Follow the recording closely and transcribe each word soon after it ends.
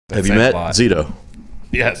Have you met Zito?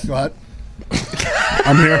 Yes. Go ahead.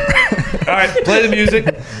 I'm here. All right, play the music.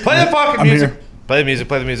 Play the fucking music. Here. Play the music.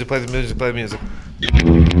 Play the music. Play the music. Play the music.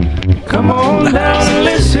 Come on down and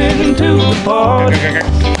listen to the party.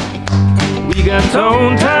 We got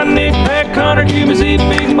Tone, Time, Nick, Pat, Connor, Cuba, Z,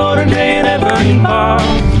 Big Motor, Jay, and Evan Bob.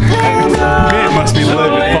 It must be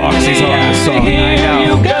living Foxy's on this song.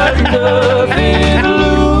 You got nothing to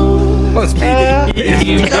lose. Must be. If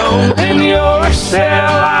you don't, then you're a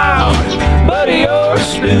sellout, buddy, you're a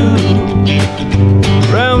stew.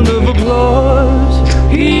 Round of applause,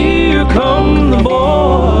 here come the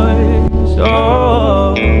boys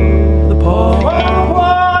of the park.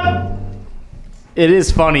 It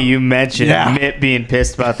is funny you mentioned Mitt being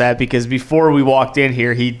pissed about that because before we walked in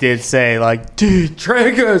here, he did say, like, dude,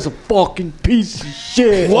 Traeger is a fucking piece of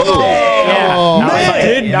shit. Whoa!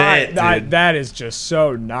 That is just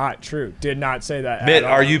so not true. Did not say that. Mitt,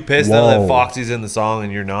 are you pissed though that Foxy's in the song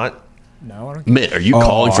and you're not? No, I don't. Mitt, are you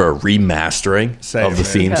calling for a remastering of the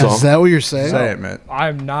theme song? Is that what you're saying? Say it, Mitt.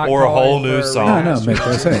 I'm not. Or a whole calling new for song? No, Mitt,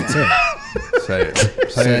 say it. Say it. Say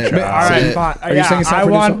it. Say it. All right, fine. Are you singing something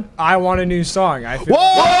for a new song? I want a new song. I feel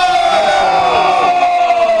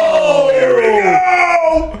Here we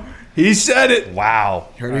go. He said it. Wow.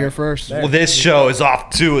 Heard it here first. Well, this show is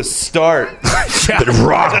off to a start. It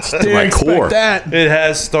rocks to my core. It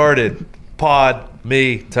has started. Pod,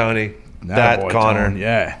 me, Tony, that Connor, Tone,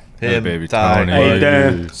 yeah. him, baby Ty,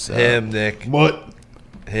 Tony. him, Nick, What?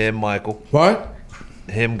 him, Michael, What?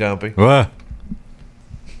 him, Gumpy, What?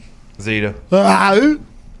 Zeta, Ah,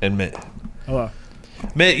 and Mitt. Hello.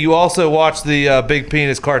 Mitt, you also watched the Big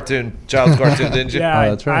Penis cartoon, child's cartoon, didn't you? Yeah,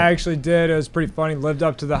 that's right. I actually did. It was pretty funny. Lived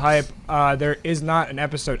up to the hype. There is not an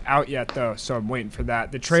episode out yet, though, so I'm waiting for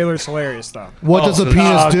that. The trailer's hilarious, though. what does a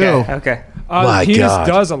penis do? Okay. My The penis God.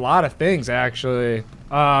 does a lot of things, actually.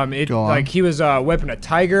 Go on. Like he was whipping a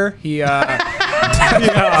tiger. He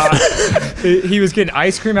he was getting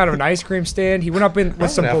ice cream out of an ice cream stand. He went up in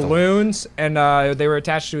with some gonna have to- balloons, and they were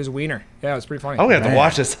attached to his wiener. Yeah, it was pretty funny. I'm gonna have to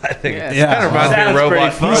watch this. I think Yeah. it kind of reminds me of Sounds Robot,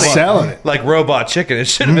 pretty funny. He's selling it. like Robot Chicken. It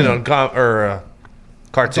should have been on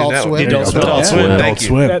Cartoon Adult Network. Swim. Adult Swim. Adult Thank you.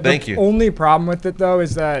 Swim. Thank The you. only problem with it though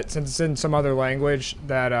is that since it's in some other language,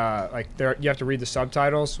 that you have to read the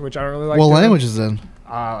subtitles, which I don't really like. What doing. language is it in?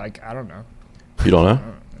 I don't know. You don't know?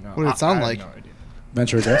 No, What did it sound I have like? no idea.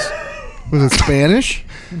 Venture a guess. Was it Spanish?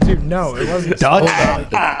 Dude, no, it wasn't. Dutch?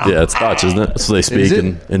 Yeah, it's Dutch, isn't it? So they speak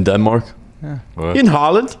it? in Denmark. In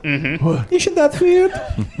Holland. Isn't that weird?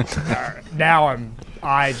 Now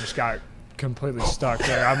I just got completely stuck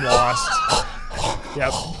there. I'm lost.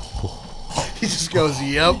 Yep. He just goes,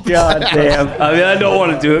 yep. God damn. I mean, I don't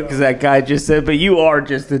want to do it because that guy just said, but you are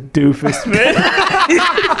just a doofus, man.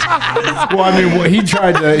 Well, I mean, he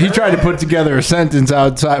tried to put together a sentence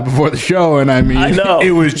outside before the show, and I mean, I know.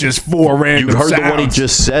 it was just four random You heard sounds. the one he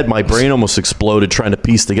just said. My brain almost exploded trying to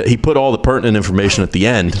piece together. He put all the pertinent information at the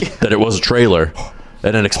end that it was a trailer,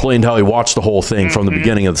 and then explained how he watched the whole thing from the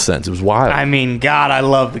beginning of the sentence. It was wild. I mean, God, I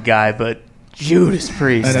love the guy, but Judas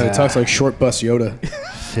Priest. I know, it talks like short bus Yoda.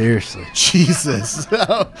 Seriously, Jesus.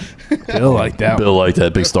 Bill like that. Bill liked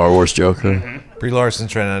that big Star Wars joke. Brie Larson's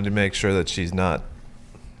trying to make sure that she's not.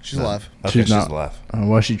 She's alive. Okay, She's she's not. alive.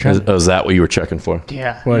 Was she Is, trending? is that what you were checking for?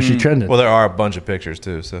 Yeah. Was she trending? Well, there are a bunch of pictures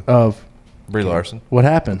too. So Of Brie Larson. what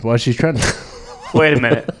happened? Was she trending? Wait a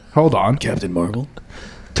minute. Hold on. Captain Marvel.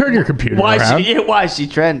 Turn your computer Why around. is she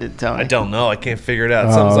trending, Tony? I don't know. I can't figure it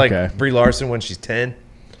out. Sounds okay. like Brie Larson when she's 10.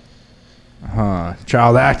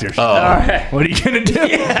 Child actors. All right. What are you gonna do?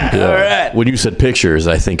 Yeah. Yeah. All right. When you said pictures,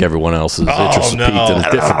 I think everyone else's interest no. peaked in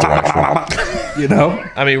a different direction. You know?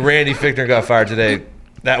 I mean, Randy Fichtner got fired today.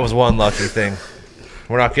 That was one lucky thing.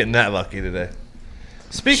 We're not getting that lucky today.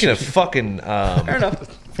 Speaking of fucking,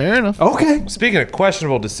 Fair enough. Okay. speaking of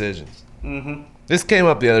questionable decisions, this came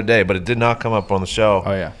up the other day, but it did not come up on the show,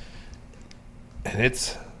 Oh yeah. and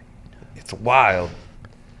it's wild.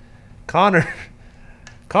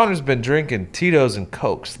 Connor's been drinking Tito's and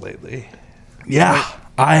Cokes lately. Yeah,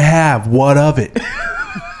 I have. What of it?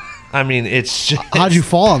 I mean, it's just, How'd you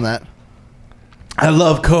fall on that? I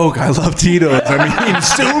love Coke. I love Tito's. I mean,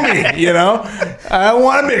 sue me. You know, I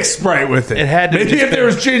want to mix Sprite with it. It had to Maybe just if there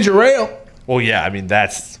been- was ginger ale. Well, yeah, I mean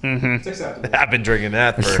that's. I've been drinking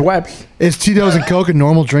that for. Schweppes. Is Tito's and Coke a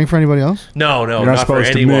normal drink for anybody else? No, You're not not for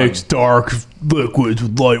supposed to anyone. mix dark liquids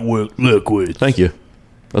with lightweight liquids. Thank you.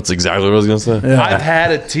 That's exactly what I was going to say. Yeah. I've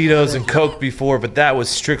had a Tito's and Coke before, but that was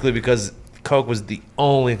strictly because Coke was the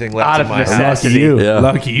only thing left Out in of my house, necessity. Lucky you. Yeah.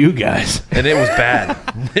 Lucky you guys. and it was bad.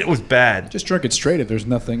 It was bad. Just drink it straight if there's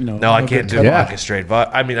nothing, you know. No, I can't do good Yeah. vodka straight.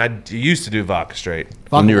 I mean, I used to do vodka straight.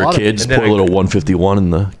 When you were a Vodka kid, just And then put a little 151 in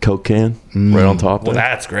the Coke can. right on top. Well, there.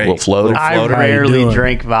 that's great. Little floater. I Floater. rarely doing?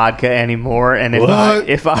 drink vodka anymore, and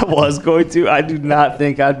if I was going to, I do not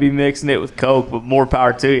think I'd be mixing it with Coke. But more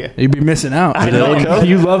power to you. You'd be missing out. I know.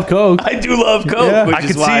 You love Coke. I do love Coke. Yeah. Which I is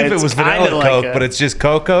could see why if it it's was kinda vanilla like Coke, but it's just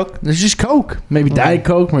Coke. There's just Coke. Maybe Diet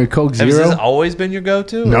Coke, maybe Coke Has Zero. this always been your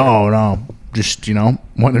go-to? No. Just,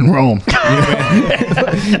 when in Rome.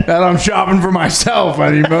 That I'm shopping for myself.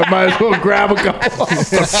 I mean, might as well grab a couple.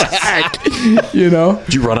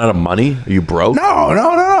 Did you run out of money? Are you broke? No.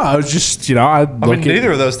 I was just, I I mean,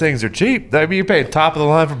 neither of those things are cheap. I mean, you're paying top of the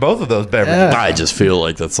line for both of those beverages. I just feel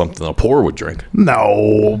like that's something a poor would drink.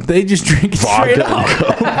 No, they just drink it straight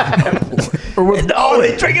Vodka up. and Coke. no,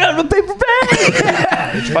 they drink it out of a paper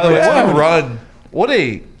bag. By the way, what a run. What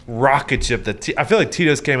a rocket ship that I feel like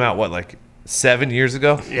Tito's came out, like 7 years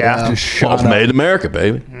ago? Yeah. Just Well, shot it's up. made in America,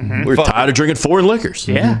 baby. We're Fuck. tired of drinking foreign liquors.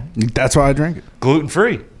 Yeah. That's why I drink it.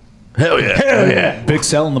 Gluten-free. Hell yeah. Big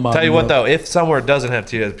sell in the bottom. Tell you what, though, if somewhere doesn't have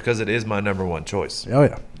Tito's, because it is my number one choice, Oh,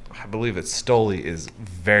 yeah. I believe that Stoli is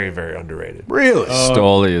very, very underrated. Really?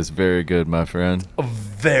 Stoli is very good, my friend.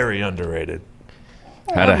 Very underrated.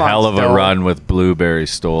 Had a I'm on hell of a Stoli. run with blueberry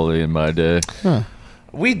Stoli in my day.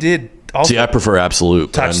 We did also See, I prefer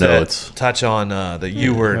Absolute, but I know it's... touch on that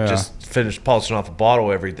you were just finished polishing off a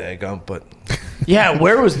bottle every day, Gump, but Yeah,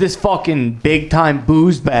 where was this fucking big time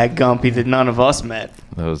booze bag Gumpy that none of us met?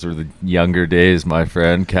 Those were the younger days, my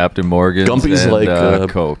friend. Captain Morgan's Gumpy's and like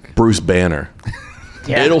Coke. Bruce Banner.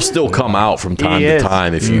 Yeah. It'll still come out from time He to is.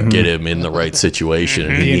 time if you get him in the right situation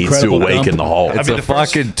and he The needs to Incredible awaken Gump. the Hulk. It's mean, a the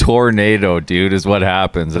first- fucking tornado, dude, is what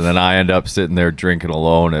happens. And then I end up sitting there drinking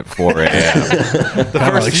alone at 4 a.m. the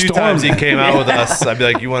first like few Storm. times he came out with us, I'd be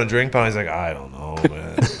like, "You want a drink, pal?" He's like, "I don't know,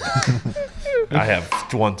 man. I have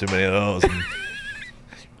one too many of those." And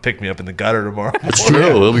pick me up in the gutter tomorrow. It's true.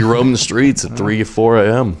 He'll be roaming the streets at 3 or 4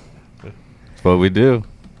 a.m. That's what we do.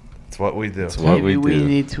 It's what we do. What Maybe we do.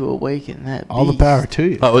 need to awaken that. All the beast. power to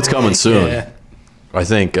you. Oh, it's coming soon. I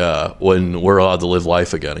think when we're allowed to live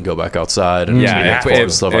life again and go back outside and Yeah, explore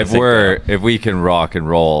and stuff, I think, if we can rock and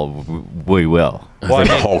roll, we will. I think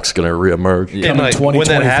the Hulk's going to reemerge. And Coming like, when that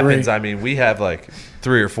 2023. happens, I mean, we have like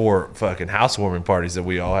 3 or 4 fucking housewarming parties that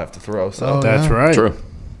we all have to throw. So That's right. True.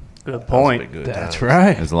 Good point. good That's times.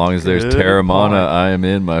 right. As long as there's Good Terramana, point. I am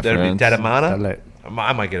in, my That'd be friend. Tadamana.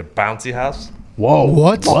 I might get a bouncy house, Whoa.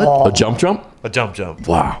 What? A jump? a jump.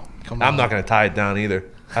 Wow. I'm not going to tie it down either.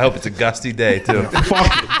 I hope it's a gusty day too.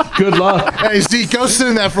 Fuck it. Good luck. Hey, Z, go sit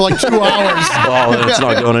in that for like 2 hours. Oh, then it's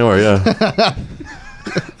not going anywhere, yeah.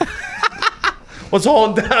 What's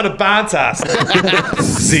holding down a bounce house?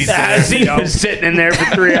 Seats He's been sitting in there for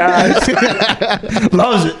 3 hours.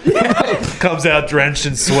 Loves it. comes out drenched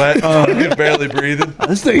in sweat, fucking barely breathing.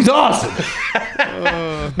 This thing's awesome.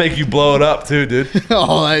 Make you blow it up too, dude.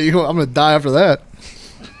 Oh, I'm going to die after that.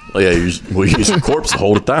 Oh, yeah, we'll use your corpse to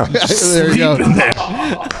hold it down. There you go.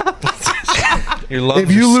 Your lungs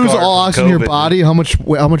If you are lose scarred all from oxygen in your COVID, body, how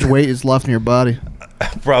much weight is left in your body?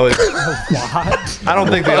 probably. I don't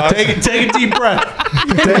think the oxygen. Take a deep breath.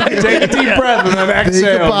 Take a deep breath and then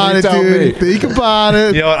exhale. Think about You it, tell dude. me. Think about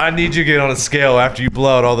it. You know what? I need you to get on a scale after you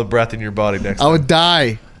blow out all the breath in your body next I time. would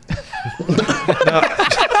die.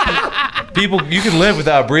 People, you can live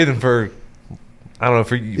without breathing for, I don't know,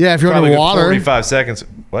 for Yeah, if you're probably a good underwater. 45 seconds.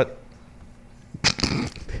 What?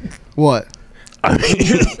 What? I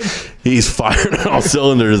mean, he's firing on all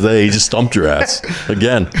cylinders there. He just stumped your ass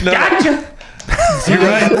again. Gotcha. You're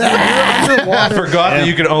right. I forgot that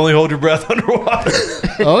you can only hold your breath underwater.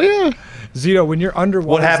 Oh, yeah. Zito, when you're underwater,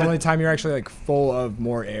 What it's the happened? only time you're actually like full of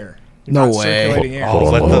more air. You're No not way. Circulating air. Hold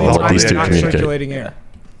on, Let hold the- on, let let these the- two You're not communicate. circulating air.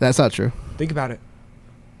 That's not true. Think about it.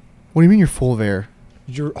 What do you mean you're full of air?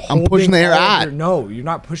 You're I'm pushing the air all of out. your- no, you're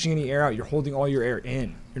not pushing any air out. You're holding all your air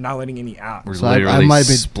in. You're not letting any out. We're So I literally might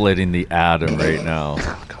be- splitting the atom right now.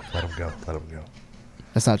 Let him go. Let him go.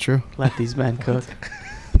 That's not true. Let these men cook.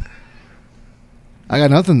 I got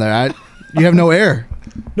nothing there. You have no air.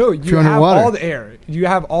 No, you're you have underwater. all the air. You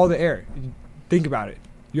have all the air. Think about it.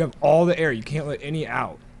 You have all the air. You can't let any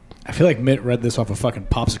out. I feel like Mitt read this off a fucking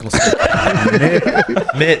popsicle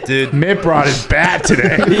stick. Mitt, dude. Mitt brought his bat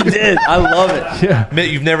today. He did. I love it. Yeah. Mitt,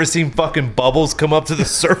 you've never seen fucking bubbles come up to the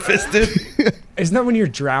surface, dude? Isn't that when you're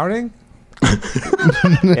drowning?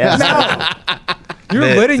 Yeah. You're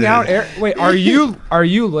Mitt, letting dude. out air. Wait, are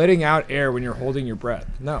you letting out air when you're holding your breath?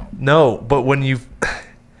 No. No, but when you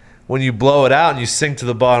blow it out and you sink to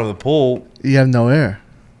the bottom of the pool, You have no air.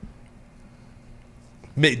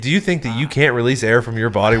 Mitt, do you think that you can't release air from your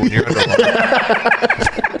body when you're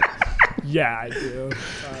underwater? Yeah, I do.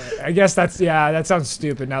 I guess that sounds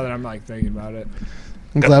stupid now that I'm like thinking about it.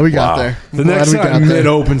 I'm glad we got Wow. there. I'm The glad next we got time Mitt there.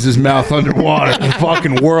 opens his mouth underwater, the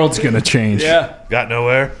fucking world's gonna change. Yeah. Got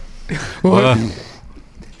nowhere.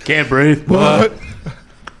 Can't breathe. What?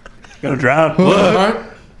 Gonna drown. What?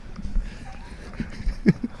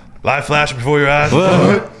 Light flashing before your eyes.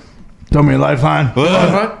 What? Throw me a lifeline.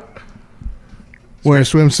 What? Wearing a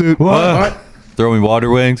swimsuit. What? Throw me water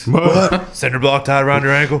wings. What? Cinder block tied around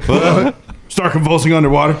your ankle. What? Start convulsing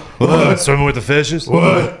underwater. What? Swimming with the fishes.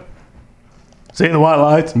 What? Seeing the white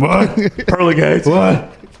lights. What? Pearly gates.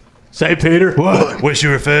 What? St. Peter. What? Wish you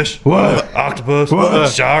were a fish. What? Octopus. What?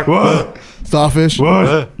 Shark. What? Starfish.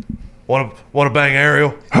 What? Want to bang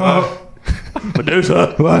Ariel.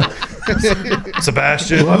 Medusa. What?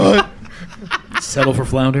 Sebastian. What? Settle for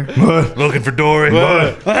flounder. What? Looking for Dory.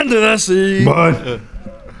 What? Under the sea. What?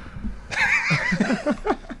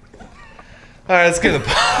 All right, let's get the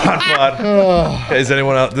pod. Okay, does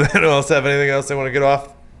anyone else have anything else they want to get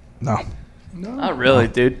off? No. Not really,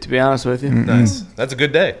 dude, to be honest with you. Nice. That's a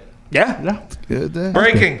good day. Yeah. Good day.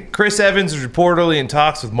 Breaking. Chris Evans is reportedly in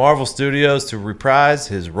talks with Marvel Studios to reprise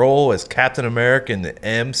his role as Captain America in the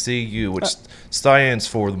MCU, which stands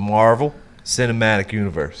for the Marvel Cinematic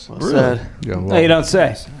Universe. What's that? Yeah, No, you don't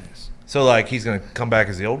say. So, like, he's going to come back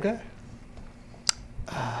as the old guy?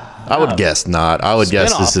 I would guess not. I would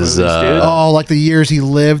guess this Spin-off is movies, dude. Oh, like the years he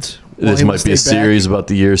lived. while this he might was be a stayed back? series about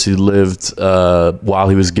the years he lived while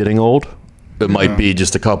he was getting old. It might be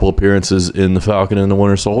just a couple appearances in the Falcon and the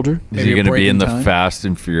Winter Soldier. Is Maybe he a going to break be in in the time? Fast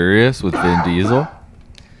and Furious with Vin Diesel?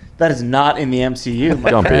 That is not in the MCU.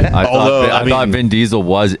 my Jumpy. friend. Although, I thought Vin Diesel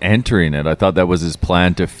was entering it. I thought that was his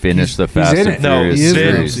plan to finish the Fast in and it. No, Furious he is in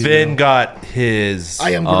series. it. Vin got his...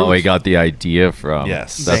 I am Oh, Groot. he got the idea from.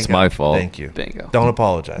 Yes. That's Bingo. my fault. Thank you. Bingo. Don't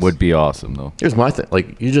apologize. Would be awesome though. Here's my thing.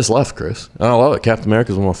 Like, you just left, Chris. And I love it. Captain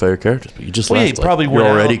America's one of my favorite characters, but you just Well, yeah, left. he probably like, you're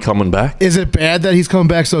went already out. coming back. Is it bad that he's coming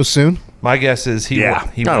back so soon? My guess is he I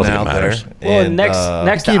went don't think it out there. matters. Well, and, next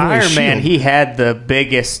to Keep him with Iron Man, Shield. he had the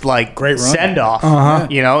biggest Great run. send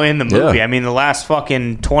off, you know, in the movie. I mean, the last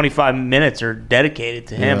fucking 25 minutes are dedicated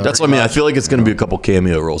to him. That's what I mean. I feel like it's going to be a couple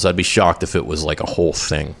cameo roles. I'd be shocked if it was like a whole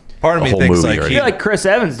thing. Part of a me whole thinks movie like already. I feel like Chris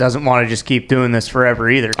Evans doesn't want to just keep doing this forever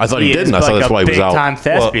either. I thought he didn't. I is thought like that's a why he was out. big-time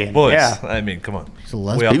thespian. Well, boys, Yeah. I mean, come on. a We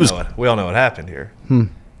lesbian. all, He was- we all know what happened here.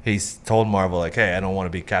 He's told Marvel, like, hey, I don't want to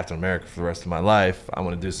be Captain America for the rest of my life. I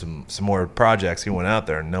want to do some more projects. He went out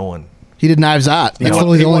there and no one... He did Knives Out. That's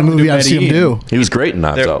literally the he only wanted to movie do I've seen him do. He was great in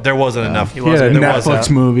Knives Out. There wasn't enough. He had a there Netflix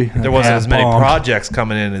movie. There wasn't as many Bombed. projects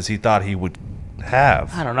coming in as he thought he would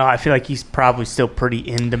have. I don't know. I feel like he's probably still pretty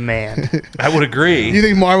in demand. I would agree. You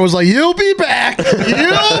think Marvel was like, you'll be back.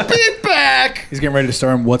 You'll be back. He's getting ready to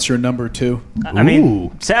star in What's Your Number 2? I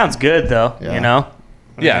mean, sounds good though. Yeah. You know.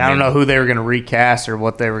 Yeah, I don't I mean- know who they were going to recast or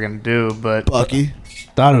what they were going to do, but Bucky.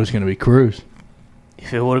 Thought it was going to be Cruz.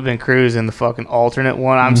 if it would have been Cruz in the fucking alternate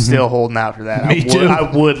one, I'm still holding out for that. Me too.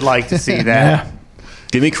 I would like to see that. Yeah.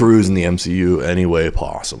 Give me Cruise in the MCU any way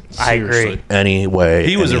possible. I agree. Any way.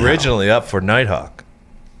 He was anyhow. originally up for Nighthawk.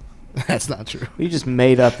 That's not true. You just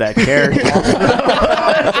made up that character.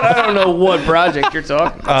 I don't know what project you're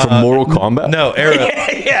talking about. From Mortal Kombat. No, Arrow.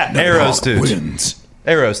 Yeah. Arrow Stooge. Wins.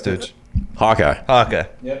 Arrow Stooge. Hawkeye. Hawkeye.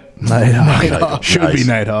 Nighthawk. Should be Nice.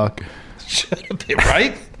 Nighthawk.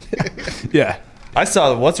 Right? Yeah. I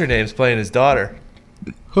saw what's her name's playing his daughter.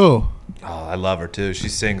 Who? Oh, I love her too. She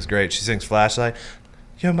sings great. She sings Flashlight.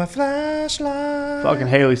 You're my flashlight. Fucking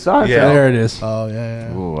Haley Steinfeld. Yeah. There it is. Oh,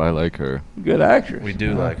 yeah. Ooh, I like her. Good actress. We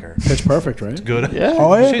do like her. Pitch Perfect, right? Good. Yeah.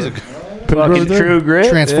 Oh, yeah. She's a Fucking True Grit.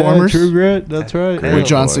 Transformers. True Grit. That's right. With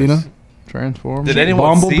John Cena. Transformers. Did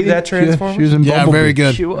anyone Bumblebee? see that Transformers? Yeah, she was in Yeah, Bumblebee. very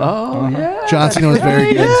good. Oh, yeah. John Cena was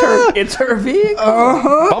very good. It's her vehicle.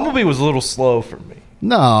 Bumblebee was a little slow for me.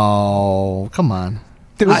 No, come on.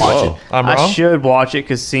 I'm I wrong. should watch it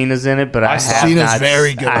because Cena's in it, but I have Cena's not.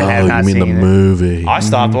 very good. I have Oh, not you mean the seen it. movie? I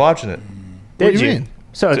stopped watching it. Did What do you you? mean?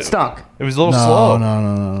 So it stunk. It was a little No, slow.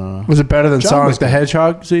 no. Was it better than John Sonic was the good.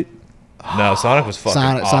 Hedgehog? See? No, Sonic was fucking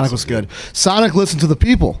Sonic awesome, was dude. good. Sonic listened to the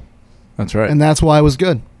people, That's right. and that's why it was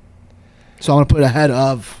good. So I'm going to put it ahead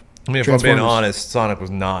of I mean, if I'm being Transformers. honest, Sonic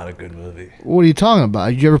was not a good movie. What are you talking about?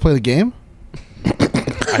 Did you ever play the game?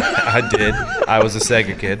 I did. I was a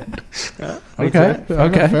Sega kid. Okay. fair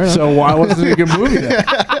enough. So why wasn't it a good movie then?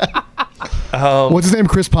 What's his name?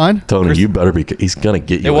 Chris Pine? Tony, you better be. He's gonna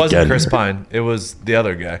get you. It wasn't again. Chris Pine. It was the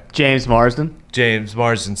other guy. James Marsden. James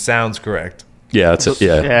Marsden sounds correct. Yeah, that's it.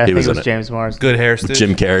 Yeah, Yeah, I he think was it in was it. James Marsden. Good hair stitch.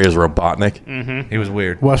 Jim Carrey as Robotnik. He was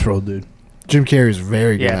weird. Westworld, dude. Jim Carrey is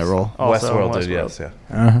very good in Yes. that role. Also Westworld, in dude. Yes, yeah.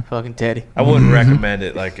 Uh-huh. Fucking Teddy. I wouldn't recommend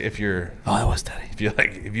it. Like if you're, Oh, that was Teddy.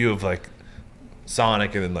 if you have like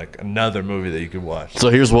Sonic and then like another movie that you could watch. So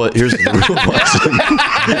here's the real question.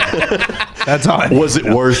 That's all. Was it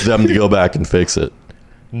worth them to go back and fix it?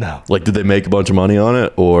 No. Like, did they make a bunch of money on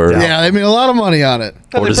it, or Yeah, they made a lot of money on it.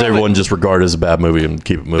 or does everyone just regard it as a bad movie and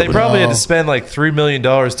keep it moving? They probably had to spend like $3 million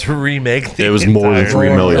to remake the It was more than entire-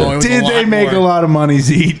 $3 million. Oh, it was Did a they lot make more. a lot of money,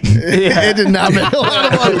 Zeke? It did not make a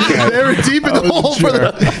lot of money. They were deep in the hole for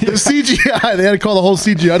the CGI. They had to call the whole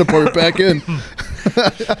CGI department back in. All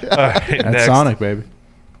right, That's next. Sonic, baby.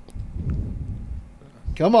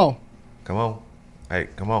 Come on. Come on. Hey,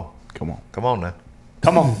 come on. Come on, Come on now.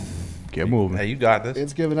 Come on. get moving. Hey, you got this.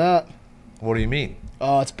 It's giving out. What do you mean?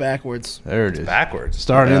 Oh, it's backwards. There it is. Backwards.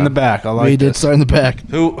 Starting in the back. I We like did this. start in the back.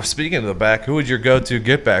 Who? Speaking of the back, who would your go-to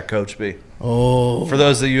get back coach be? Oh. For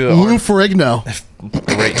those of you that Lou aren't, Ferrigno.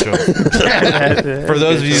 great choice. For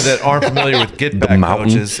those of you that aren't familiar with get back Mountain.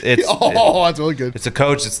 coaches, it's Oh, that's really good. it's a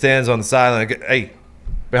coach that stands on the sideline. Like, hey,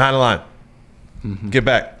 behind the line, get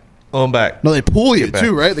back, on back. No, they pull you back.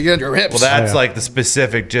 too, right? They get under your hips. Well, that's yeah. like the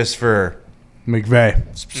specific just for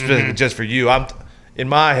McVay. just for you. I'm in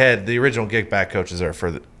my head. The original get back coaches are for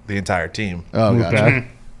the entire team. Oh, gotcha. Okay.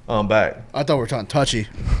 On back. I thought we were talking touchy.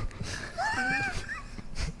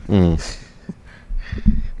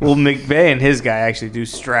 Well, McVay and his guy actually do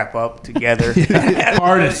strap up together.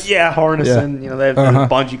 Harness. Yeah, harnessing. You know, they have Uh-huh.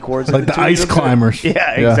 bungee cords. in Like the between ice them. climbers.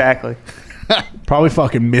 Yeah, Yeah. exactly. Probably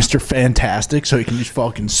fucking Mr. Fantastic, so he can just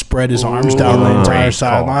fucking spread his arms down the entire Great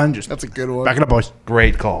sideline. Just That's a good one. back it up, boys.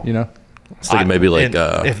 Great call. You know. I was thinking maybe like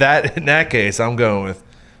if that in that case, I'm going with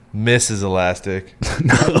Mrs. Elastic. See,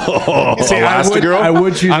 I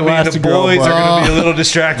would choose I mean, the Elastic Girl. boys but- are going to be a little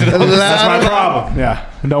distracted. That's my problem. Yeah,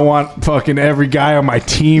 I don't want fucking every guy on my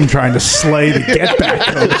team trying to slay the get back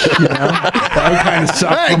coach. You know, that would kind of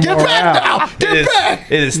suck Hey, for get morale. back now! Get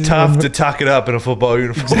back! It is tough to tuck it up in a football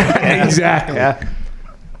uniform. Exactly. Yeah.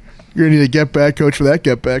 You're going to need a get back coach for that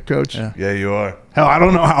get back coach. Yeah, you are. Hell, I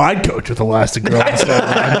don't know how I'd coach with Elastic Girl. You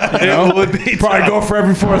know? It would be Probably tough. go for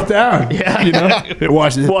every fourth down. Yeah, you know.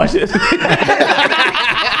 Watch this. Watch it.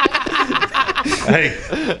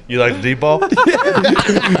 Hey, you like the deep ball?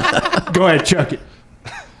 Go ahead, chuck it.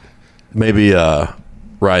 maybe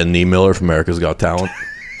Ryan Niemiller from America's Got Talent.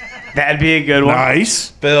 That'd be a good one.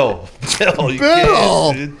 Nice. Bill, you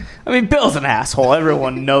Bill! can't, dude. I mean, Bill's an asshole.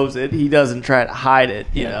 Everyone knows it. He doesn't try to hide it,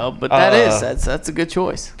 you know. But that's a good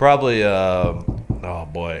choice. Probably. Oh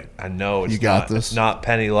boy, I know it's You got not, this. It's not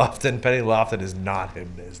Penny Lofton. Penny Lofton is not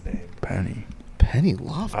his name. Penny. Penny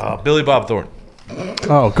Lofton. Billy Bob Thornton.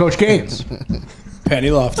 Oh, Coach Gaines. Penny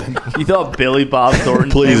Lofton. You thought Billy Bob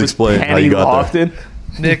Thornton? Please was explain how Penny you got there.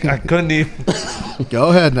 Lofton? Nick, I couldn't even. Go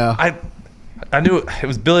ahead now. I knew it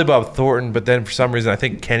was Billy Bob Thornton, but then for some reason I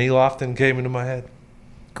think Kenny Lofton came into my head.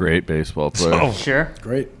 Great baseball player. Sure.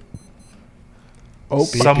 Great. Oh,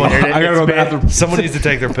 Someone, I gotta go to the bathroom. someone needs to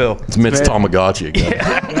take their pill. It's Mitch Tamagotchi again.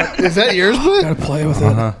 Is that yours, man? Gotta play with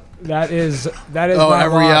it. That is Oh, my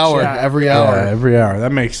every watch, hour. yeah. Every Yeah, hour. every hour.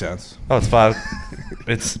 That makes sense. Oh, it's 5.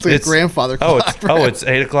 It's It's like a grandfather Oh, clock. it's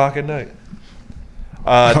 8 o'clock at night.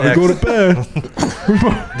 Gotta go to bed.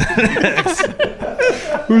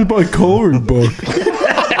 Who's my coloring book?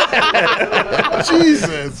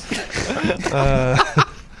 Jesus.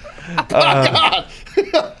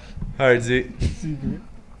 All right, Z.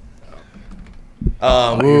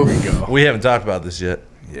 We haven't talked about this yet.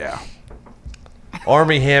 Yeah.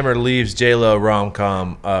 Army Hammer leaves J-Lo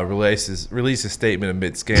rom-com, releases statement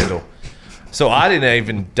amid scandal. So I didn't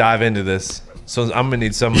even dive into this. So I'm gonna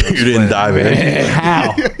need someone. You didn't dive in.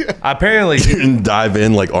 How? Apparently, You didn't dive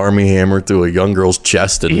in like Army Hammer through a young girl's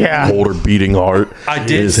chest and Yeah. hold her beating heart I in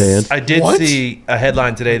did. his hand. I did What? see a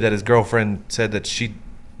headline today that his girlfriend said that she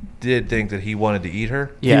did think that he wanted to eat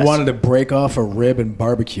her. Yes. He wanted to break off a rib and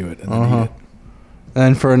barbecue it. And then eat it.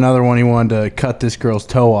 And for another one, he wanted to cut this girl's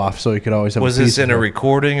toe off so he could always have Was a piece this in of a her.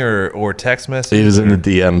 recording or text message? He was in the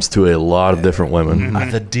DMs to a lot of different women.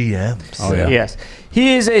 The DMs. Oh, yeah. Yes.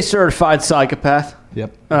 He is a certified psychopath.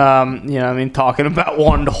 Yep. You know, I mean, talking about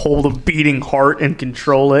wanting to hold a beating heart and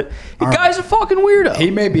control it. The guy's a fucking weirdo. He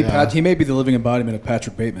may be he may be the living embodiment of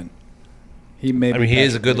Patrick Bateman. He may. I mean, he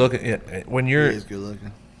is a good looking. Yeah, when you're He's good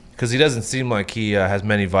looking. because he doesn't seem like he has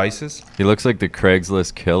many vices. He looks like the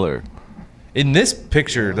Craigslist killer. In this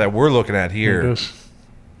picture that we're looking at here,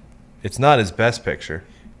 it's not his best picture.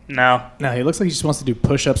 No. No, he looks like he just wants to do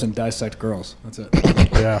push-ups and dissect girls. That's it.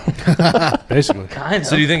 Yeah. Basically. Kind of.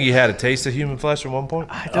 So do you think he had a taste of human flesh at one point?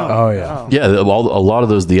 I don't Oh, yeah. know. Yeah, a lot of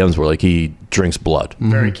those DMs were like he drinks blood.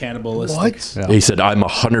 Very cannibalistic. What? Yeah. He said, "I'm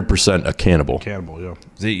 100% a cannibal." Cannibal, yeah.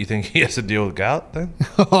 Z, you think he has to deal with gout then?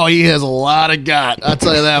 Oh, he has a lot of got. I'll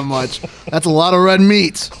tell you that much. That's a lot of red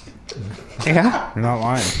meat. Yeah. You're not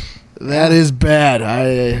lying. That is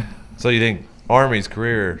bad. So you think Army's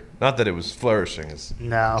career Not that it was flourishing. It's,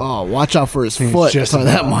 No. Oh, watch out for his He's foot. just Just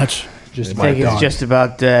that about- much. Just I think it's done. just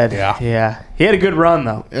about dead. Yeah. He had a good run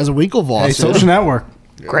though. As a Winklevoss. Hey, Social Network.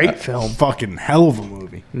 Great film. Fucking hell of a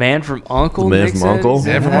movie. Man from Uncle. The Man Nick from said Uncle? he's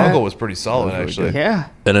in Man from that. Uncle was pretty solid, actually. Yeah.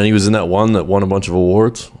 And then he was in that one that won a bunch of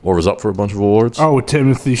awards, or was up for a bunch of awards. Oh, with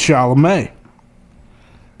Timothy Chalamet.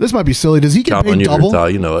 This might be silly. Does he get Come paid on, you double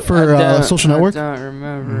you know it. for Social Network? I don't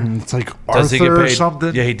remember. It's like Does he get Arthur or paid?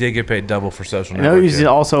 something. Yeah, he did get paid double for Social I Network. know he's yeah.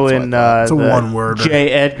 also in It's a the one-worder. J.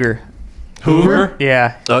 Edgar. Hoover.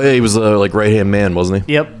 Yeah. Oh yeah, he was like right hand man, wasn't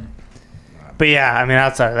he? Yep. But yeah, I mean,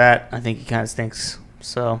 outside of that, I think he kind of stinks.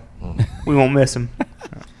 So we won't miss him.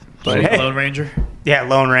 But hey, Lone Ranger. yeah,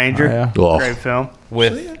 Lone Ranger. yeah. Oh. Great film.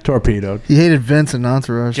 With Torpedoed. He hated Vince and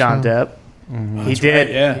Entourage. John so- Depp. He did.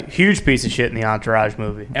 right, yeah. Huge piece of shit in the Entourage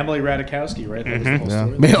movie. Emily Ratajkowski, right? That was the whole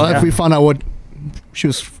story. Man, if we find out what she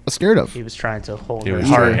was scared of. He was trying to hold He her was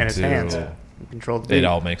heart trying in his to- hands. And control the it beat.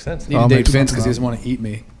 all makes sense. Need to date Vince because he doesn't want to eat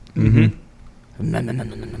me.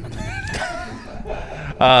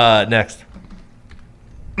 Next.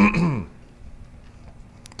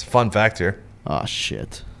 It's a fun fact here. Oh,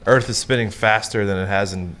 shit. Earth is spinning faster than it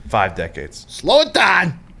has in 5 decades. Slow it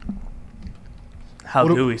down. How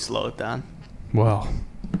do we slow it down? Well,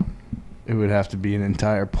 it would have to be an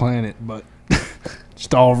entire planet, but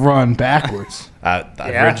just all run backwards. I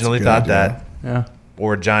Yeah, originally thought that. Yeah.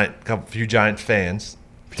 Or few giant fans.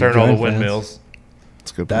 Turn all giant the fans. windmills.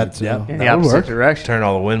 That's a good. That- point, yeah. too. In the That would opposite work. direction. Turn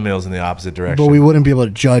all the windmills in the opposite direction. But we wouldn't be able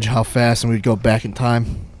to judge how fast, and we'd go back in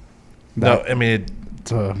time. No, I mean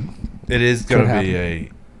It's a it is going to Could be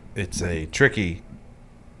it's a tricky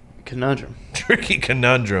Conundrum.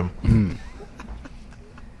 conundrum.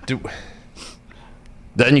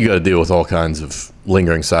 Then you got to deal with all kinds of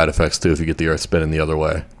lingering side effects too if you get the Earth spinning the other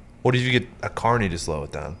way. What if you get a carny to slow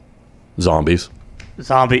it down? Zombies.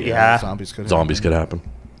 Zombie. Yeah. Zombies could. Zombies could happen.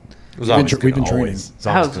 Zombies we've been can training. always-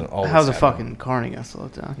 zombies can always How's a happen. fucking carny gonna slow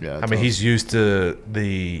it down? Yeah. I mean, he's used to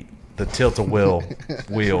the tilt-a-wheel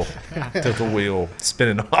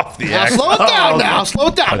spinning off the axle Slow it down now. Slow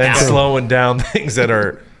it down. and slowing down things that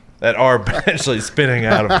are potentially spinning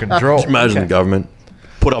out of control. Imagine the government.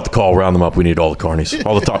 Put out the call, round them up. We need all the carnies.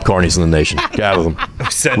 All the top carnies in the nation. Gather them.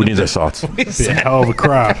 We need their thoughts. be a hell of a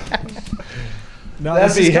crowd. No, That'd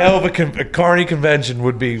this be is hell of a carny convention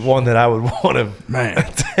would be one that I would want to Man.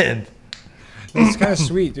 attend. It's kind of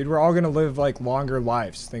sweet, dude. We're all gonna live like longer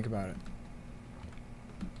lives. Think about it.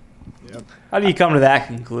 How do you come to that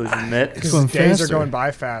conclusion, Mitt? Because going days faster. are going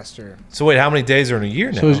by faster. So wait, how many days are in a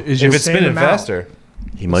year now? So is if your it's same spinning amount. faster,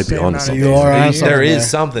 He might be Same on to amount of something. You are on something there is there.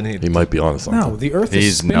 something. He might be on to something. No, the Earth He's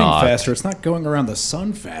is spinning not. faster. It's not going around the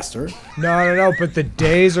sun faster. No. But the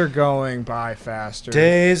days are going by faster.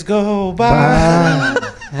 Days go by.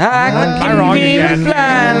 I Am I wrong again?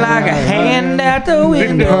 flying like a hand out the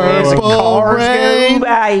window. as the Purple cars rain. go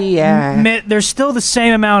by. There's still the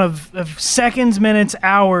same amount of seconds, minutes,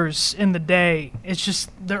 hours in the day. It's just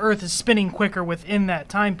the Earth is spinning quicker within that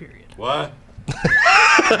time period. What?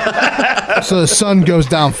 So the sun goes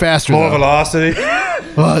down faster. More though. velocity.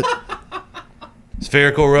 But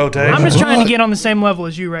Spherical rotation. I'm just trying to get on the same level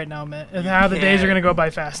as you right now, Matt, of how the days are going to go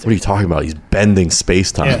by faster. What are you talking about? He's bending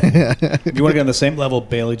space time. If you want to get on the same level,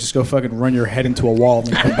 Bailey, just go fucking run your head into a wall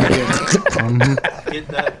and then come back in. Get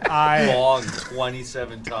that long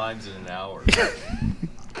 27 times in an hour. That's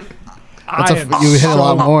I am you hit a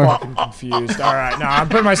lot so more. fucking confused. All right, no, I'm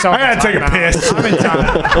putting myself. I gotta take a piss. I'm in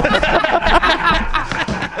time.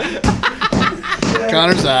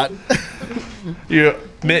 Connor's out.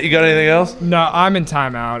 Mitt, you got anything else? No, I'm in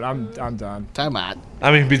timeout. I'm done. Time out.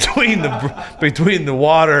 I mean, between the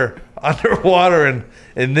water, underwater,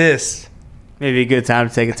 and this, Maybe a good time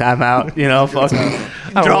to take a time out. You know, fucking I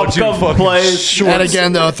drop want a you to couple fucking plays. short. And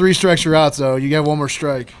again, though, 3 strikes you're out, so you get one more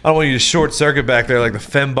strike. I don't want you to short circuit back there like the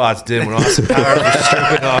fembots did when Austin Powers was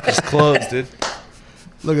stripping off his clothes, dude.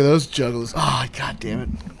 Look at those jugglers. Oh, god damn it.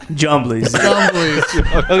 Jumblies. Jumblies. Look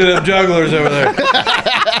at them jugglers over there.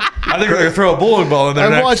 I think they're gonna throw a bowling ball in there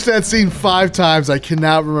I've next. watched that scene 5 times. I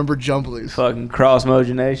cannot remember Jumblies. Fucking cross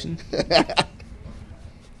motionation.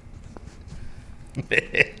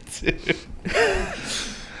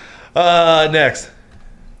 Next.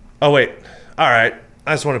 Oh wait. All right.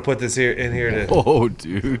 I just want to put this in here to Oh,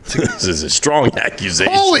 dude. This is a strong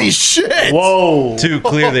accusation. Holy shit! Whoa.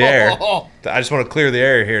 clear the air. I just want to clear the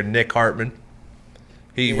air here. Nick Hartman.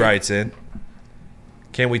 He writes in.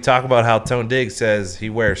 Can we talk about how Tone Diggs says he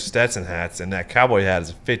wears Stetson hats and that cowboy hat is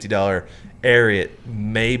a $50 Ariat?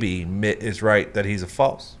 Maybe Mitt is right that he's a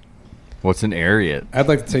false. What's an Ariat? I'd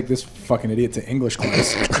like to take this fucking idiot to English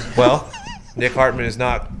class. Well, Nick Hartman is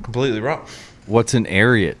not completely wrong. What's an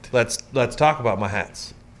Ariat? Let's talk about my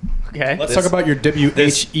hats. Okay. Let's talk about your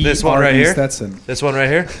W-H-E-R-E this one right here. Stetson. This one right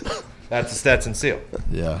here. That's a Stetson seal.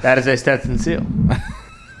 Yeah. That is a Stetson seal.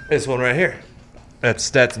 This one right here. That's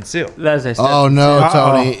Stetson seal. That is a Stetson Oh no, seal.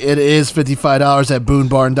 Tony! It is $55 at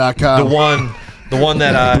BooneBarn.com. The one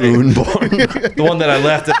that I the one that I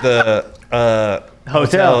left at the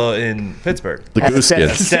hotel in Pittsburgh. The goose skin.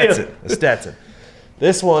 A Stetson.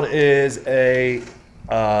 This one is a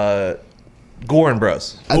Gorin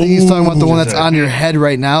Bros. I think he's talking about the one that's on your head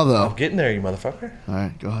right now, though. I'm getting there, you motherfucker. All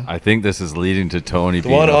right, go ahead. I think this is leading to Tony The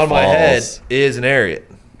being one a on my head false. is an Ariat.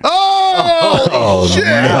 Oh, shit!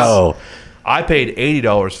 No. I paid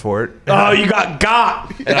 $80 for it. Oh, you got.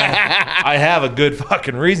 And I have a good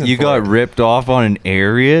fucking reason You for got it. ripped off on an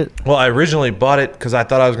Ariat? Well, I originally bought it because I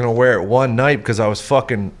thought I was going to wear it one night because I was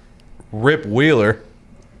fucking Rip Wheeler.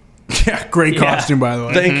 Yeah, great costume, by the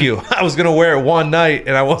way. Thank you. I was going to wear it one night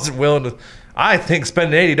and I wasn't willing to. I think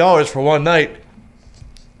spending $80 for one night,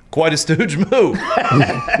 quite a stooge move.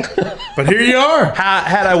 But here you are.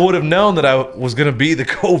 Had I would have known that I was going to be the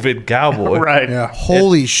COVID cowboy. Right. Yeah.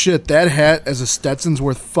 Holy shit! That hat as a Stetson's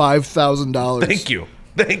worth $5,000. Thank you.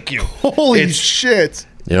 Thank you. Holy It's- shit!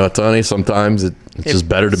 You know what, Tony? Sometimes it's just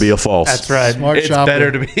better to be a false. That's right. Smart It's shopper.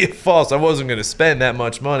 better to be false. I wasn't going to spend that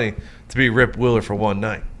much money to be Rip Wheeler for one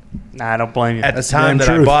night. Nah, I don't blame you. At the That's the time damn that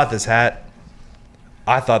I truth. bought this hat,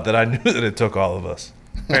 I thought that I knew that it took all of us.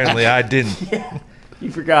 Apparently, I didn't.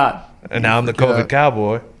 You forgot. And now I'm the COVID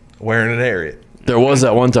cowboy wearing an Ariat. There was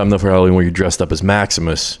that one time, though, for Halloween where you dressed up as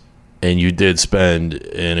Maximus, and you did spend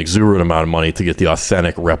an exuberant amount of money to get the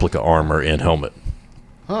authentic replica armor and helmet.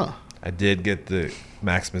 Huh? I did get the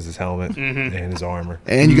Maximus's helmet and his armor.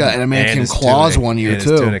 And you got And adamantium his claws tunic, one year and his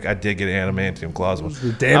too. tunic. I did get adamantium claws one.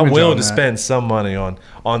 damage I'm willing on to that? spend some money on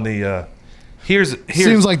the. Here's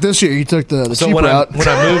Seems like this year you took the so cheap when route.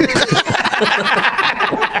 I moved.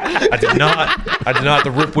 I did not.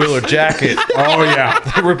 The Rip Wheeler jacket. Oh, yeah.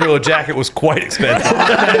 The Rip Wheeler jacket was quite expensive.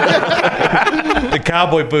 The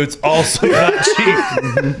cowboy boots also not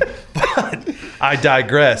cheap. But I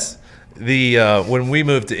digress. When we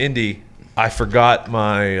moved to Indy, I forgot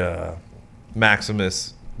my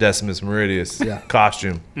Maximus Decimus Meridius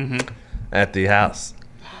costume at the house.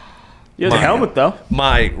 You have the helmet, though.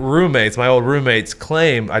 My old roommates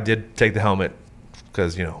claim I did take the helmet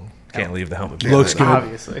because, can't leave the helmet behind. Looks good.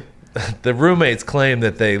 Obviously. The roommates claim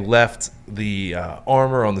that they left the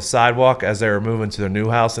armor on the sidewalk as they were moving to their new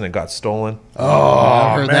house and it got stolen.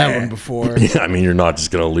 I've heard that man. one before. Yeah, I mean, you're not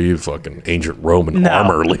just going to leave fucking ancient Roman No.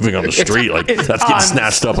 armor leaving on the street. Like, it's that's getting on-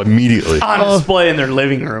 snatched up immediately. On display in their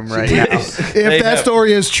living room right now. If that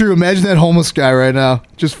story is true, imagine that homeless guy right now,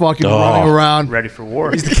 just fucking running around. Ready for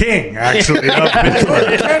war. He's the king, actually.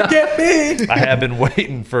 Can't get me. I have been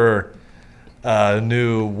waiting for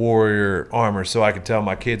new warrior armor so I could tell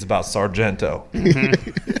my kids about Sargento.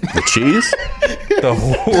 The cheese? The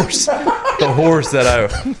horse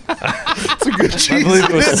that It's a good cheese. I believe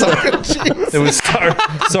it was, It's a good cheese. it was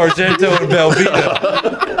Sargento and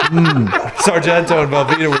Velveeta. Sargento and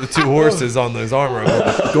Velveeta were the two horses on those armor.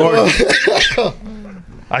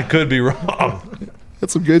 I could be wrong.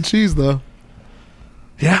 That's some good cheese, though.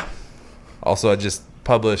 Yeah. Also, I just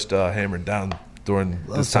published Hammered Down during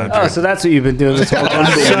this time Oh, period. so that's what you've been doing this whole time.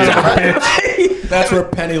 That's where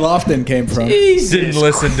Penny Lofton came from. Didn't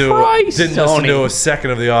listen Christ, to Tony. a second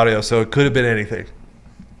of the audio, so it could have been anything.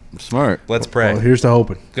 Smart. Let's pray. Well, here's to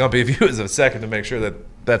hoping. Gumpy, if you was a second to make sure that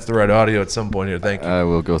that's the right audio at some point here, thank you. I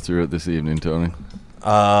will go through it this evening, Tony.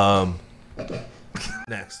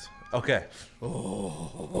 Next. Okay.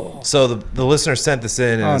 So the listener sent this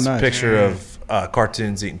in, and Oh, it's nice. a picture of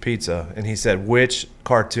cartoons eating pizza, and he said, "Which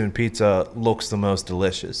cartoon pizza looks the most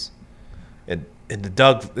delicious?" And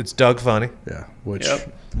it's Doug Funnie. Yeah, which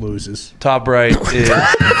loses. Top right is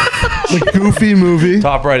The Goofy movie.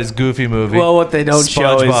 top right is Goofy Movie. Well, what they don't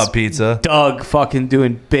show is SpongeBob pizza. Doug fucking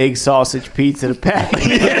doing big sausage pizza to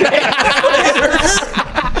Patty.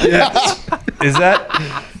 Is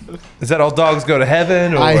that all dogs go to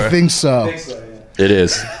heaven? Or I think so. It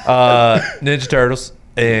is. Ninja Turtles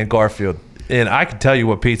and Garfield. And I can tell you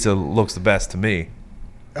what pizza looks the best to me.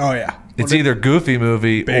 Oh, yeah. It's either Goofy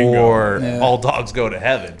Movie Bingo. or Yeah. All Dogs Go to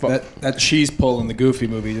Heaven. That cheese pull in the Goofy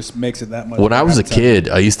movie just makes it that much. When I was a appetizing. kid,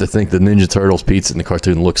 I used to think the Ninja Turtles pizza in the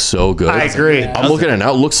cartoon looked so good. I agree. I'm looking at it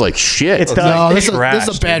now. It looks like shit. It's No, Doug. this is a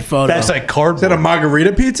bad photo. That's like Is that a cardboard.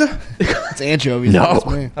 margarita pizza? It's anchovies. No. That's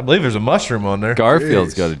me. I believe there's a mushroom on there.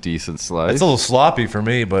 Garfield's got a decent slice. It's a little sloppy for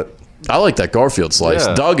me, but I like that Garfield slice.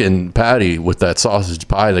 Yeah. Doug and Patty with that sausage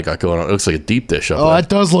pie they got going on. It looks like a deep dish up Oh, there. that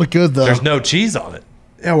does look good though. there's no cheese on it.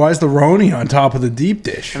 Yeah, why is the Roni on top of the deep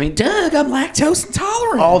dish? I mean, Doug, I'm lactose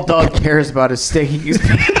intolerant. All Doug cares about is sticking his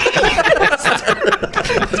penis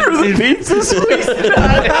through the pizza squeeze?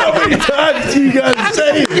 How many times do you guys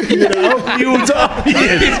say it? You know, you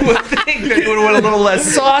Italians. You would think that you would want a little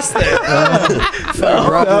less sauce there.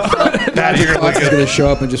 Patty is gonna show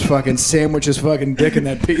up and just fucking sandwich his fucking dick in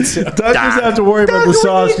that pizza. Doug doesn't have to worry about the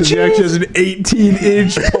sauce because he actually has an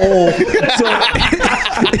 18-inch pole, so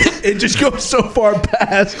it just goes so far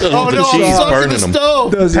past. Oh no, cheese I'm stuck in burning the them.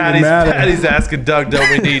 stove. Doesn't even matter. Patty's asking Doug, don't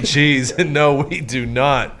we need cheese? And no, we do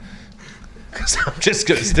not. Because I'm just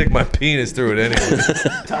going to stick my penis through it anyway.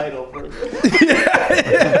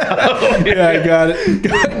 Yeah, I got it.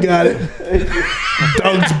 Got it.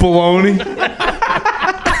 Doug's bologna.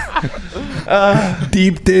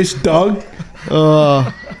 Deep dish Doug.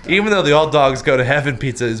 Even though the all dogs go to heaven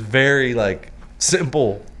pizza is very, like,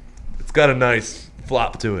 simple, it's got a nice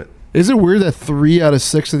flop to it. Is it weird that 3 out of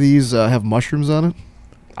 6 of these have mushrooms on it?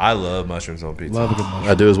 I love mushrooms on pizza. Love a good mushroom.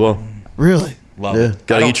 I do as well. Really? Love Yeah, it.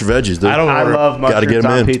 gotta eat your veggies, dude. I don't I order, love Gotta get mushrooms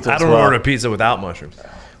 'em on in. pizza. I as don't well. order pizza without mushrooms.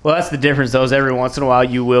 Well, that's the difference, though. Is every once in a while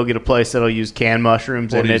you will get a place that'll use canned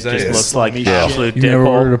mushrooms, What and do you it say? just It's looks like slimy absolute You never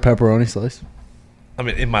ordered dickhole. a pepperoni slice? I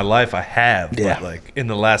mean, in my life I have, Yeah. but, like, in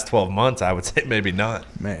the last 12 months, I would say maybe not.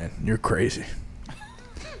 Man, you're crazy.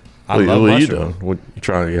 I What love are you mushrooms. doing? What, you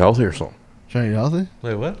trying to get healthy or something? Trying to eat healthy?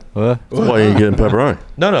 Wait, what? What? Why ain't you getting pepperoni?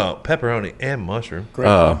 No, pepperoni and mushroom. Great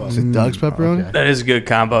Oh. combo. Is it Doug's pepperoni? That is a good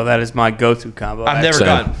combo. That is my go-to combo. I've never Same.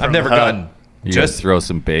 gotten You just just throw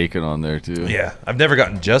some bacon on there too. yeah. I've never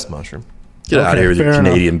gotten just mushroom. Get out of here with your fair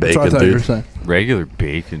Canadian enough. That's what I bacon, thought you were dude. saying. Regular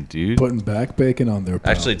bacon, dude. Putting back bacon on there.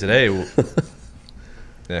 Pal. Actually, today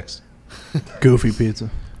next. Goofy pizza.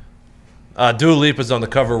 Dua Lipa's on the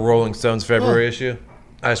cover of Rolling Stone's February issue.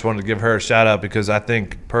 I just wanted to give her a shout out because I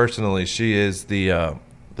think personally she is the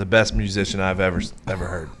best musician I've ever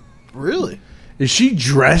heard. Really? Is she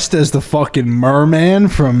dressed as the fucking merman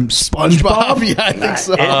from SpongeBob? Yeah, I think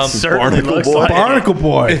so. It certainly Barnacle looks Boy. like it. Barnacle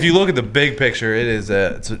Boy. If you look at the big picture, it is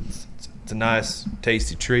it's a nice,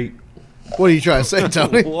 tasty treat. What are you trying to say,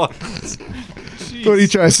 Tony? What are you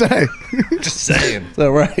trying to say? Just saying. Is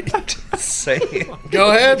that right? Just saying.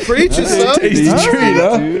 Go ahead, preach it, son. Tasty treat,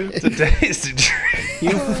 huh? It's a tasty treat.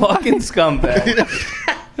 You fucking scumbag.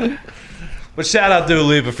 But shout out Dua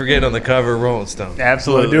Lipa for getting on the cover of Rolling Stone.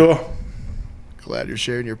 Absolutely. Do it. Glad you're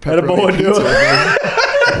sharing your Atta boy, pepperoni do pizza.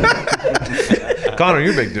 it. Connor,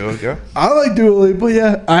 you're a big Dua girl. I like Dua Lipa,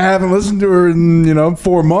 yeah. I haven't listened to her in,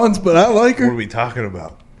 4 months, but I like What are her. we talking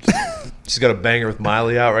about? She's got a banger with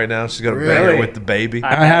Miley out right now. She's got a banger Really? with the baby.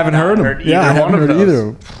 I haven't heard them. heard Yeah, I either haven't one of heard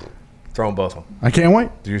those. either. Throw them both on. I can't wait.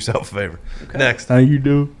 Do yourself a favor. Next. Thank you,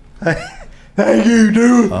 dude. Thank you,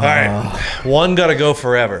 dude. All right. One got to go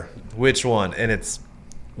forever. Which one? And it's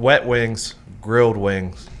wet wings, grilled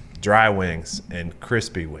wings, dry wings, and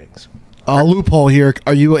crispy wings. Loophole here.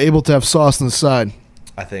 Are you able to have sauce on the side?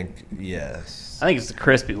 I think yes. I think it's the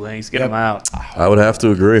crispy wings. Get them out. I would have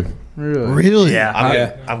to agree. Really? Really?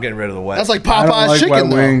 Yeah. I'm getting rid of the wet. That's like I don't Popeye's like chicken, wet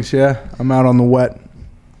though. wings, yeah. I'm out on the wet.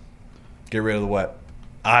 Get rid of the wet.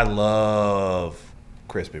 I love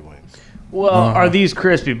crispy wings. Well, are these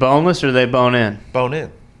crispy boneless or are they bone in? Bone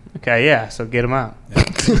in. Okay, yeah. So get them out. All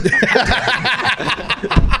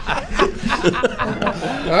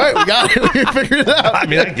right, we got it. We figured it out. I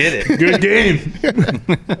mean, I get it. Good game.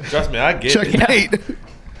 Trust me, I get it. Checkmate.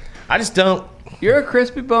 I just don't. You're a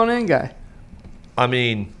crispy bone in guy. I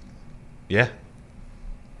mean, yeah.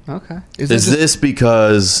 Okay. Is this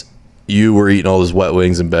because you were eating all those wet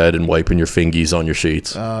wings in bed and wiping your fingies on your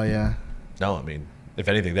sheets? Oh, yeah. No, I mean, if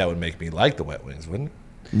anything, that would make me like the wet wings, wouldn't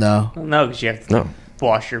it? No. Well, no, because you have to No.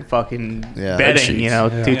 wash your fucking Yeah. bedding,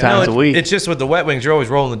 Bedsheets. 2 times a week. It's just with the wet wings, you're always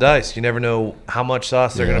rolling the dice. You never know how much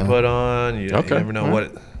sauce they're going to put on. You Okay. never know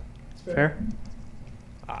what. Fair.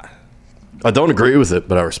 I don't agree with it,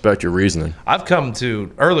 but I respect your reasoning. I've come to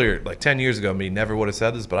earlier, like 10 years ago, me never would have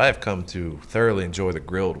said this, but I have come to thoroughly enjoy the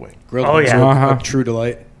grilled wing. Grilled Oh, wings yeah. are a true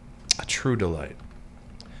delight. A true delight.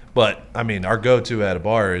 But I mean, our go-to at a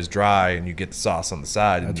bar is dry, and you get the sauce on the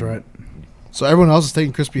side. That's right. So everyone else is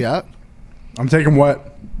taking crispy out? I'm taking wet.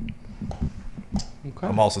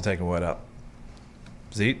 I'm also taking wet out.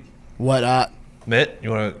 Zeet, What? Mitt,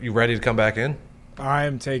 you ready to come back in? I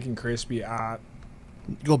am taking crispy out.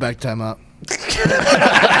 Go back time out.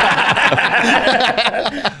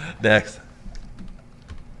 Next.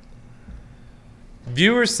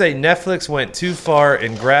 Viewers say Netflix went too far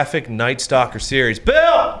in graphic Night Stalker series.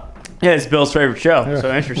 Bill! Yeah, it's Bill's favorite show.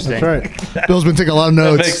 So interesting. That's right. Bill's been taking a lot of That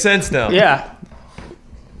notes. makes sense now. Yeah.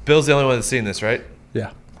 Bill's the only one that's seen this, right?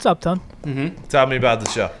 Yeah. What's up, Ton? Tell me about the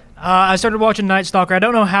show. I started watching Night Stalker. I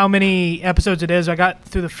don't know how many episodes it is. I got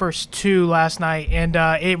through the first 2 last night, and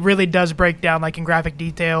it really does break down, like in graphic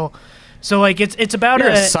detail, So like it's about You're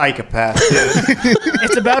a psychopath. Dude.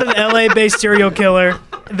 it's about an LA-based serial killer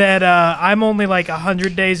that I'm only like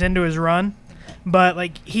 100 days into his run. But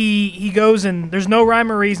like he goes and there's no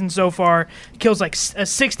rhyme or reason so far. Kills like a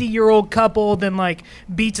 60-year-old couple, then like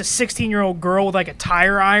beats a 16-year-old girl with like a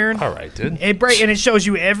tire iron. All right, dude. And it shows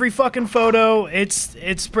you every fucking photo.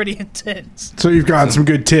 It's pretty intense. So you've gotten some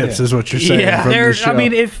good tips, is what you're saying. Yeah, from the show. I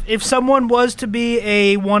mean, if someone was to be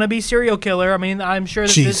a wannabe serial killer, I mean, I'm sure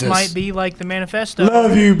that Jesus. this might be like the manifesto.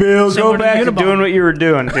 Love you, Bill. Similar Go to back to Unabomber. doing what you were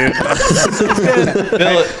doing, dude.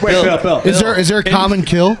 Bill, Is there a common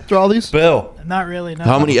kill through all these? Bill, Not really. No.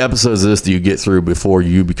 How many episodes of this do you get through before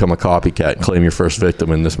you become a copycat and claim your first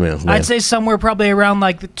victim in this man's name? I'd say somewhere probably around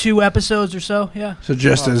like the 2 episodes or so. Yeah. So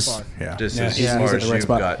just as yeah. just Yeah, as he's smart at as the right you've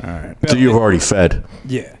spot. got. All right. So you've already fed.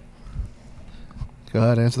 Yeah. Go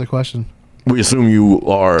ahead, answer the question. We assume you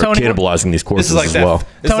are Tony, cannibalizing these This corpses is like as that. well. This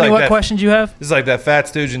is Tony, like what that, questions you have? This is like that fat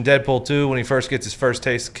stooge in Deadpool 2 when he first gets his first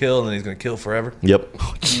taste of kill, and then he's gonna kill forever. Yep.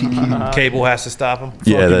 Cable has to stop him.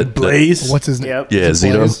 Yeah, that Blaze. What's his name? Yep. Yeah, Is it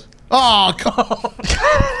Zito. Blaze? Oh, God.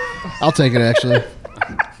 I'll take it, actually.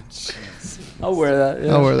 I'll wear that.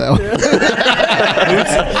 Yeah. I'll wear that one.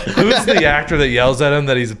 Who's the actor that yells at him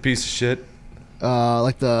that he's a piece of shit?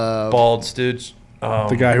 Like the Bald stooge.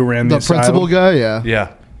 The guy who ran the principal asylum. guy, yeah.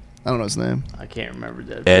 Yeah. I don't know his name. I can't remember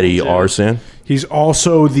that. Eddie Arson. He's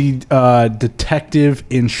also the detective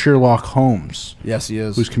in Sherlock Holmes, Yes, he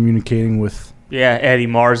is. who's communicating with. Yeah, Eddie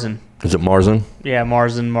Marzen. Is it Marzin? Yeah,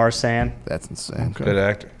 Marsan. That's insane. Good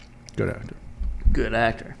actor. Good actor. Good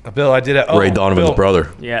actor. Bill, I did it. Oh, Ray Donovan's Bill.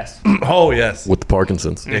 brother Yes. Oh, yes. with the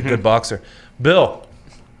Parkinson's. Yeah, good boxer. Bill,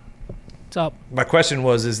 What's up? my question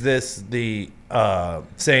was, is this the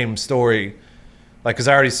same story? Like, because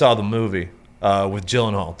I already saw the movie with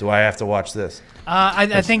Gyllenhaal. Do I have to watch this?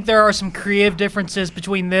 I think there are some creative differences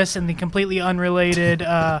between this and the completely unrelated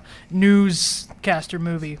newscaster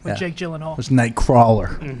movie with Jake Gyllenhaal. It's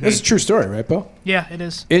Nightcrawler. This is a true story, right, Bill? Yeah, it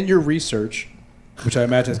is. In your research, which I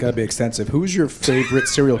imagine has got to be extensive, who's your favorite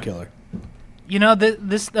serial killer? You know,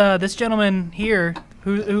 this gentleman here,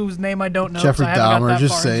 whose name I don't know, 'cause Jeffrey I haven't got Dahmer, that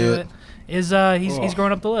just far say into it. it, is he's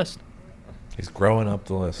growing up the list. He's growing up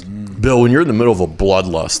the list. Bill, when you're in the middle of a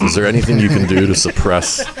bloodlust, is there anything you can do to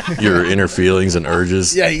suppress your inner feelings and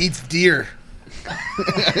urges? Yeah, he eats deer.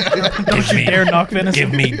 Don't you dare knock venison.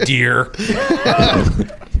 Give me deer.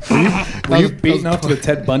 Were you beating off to the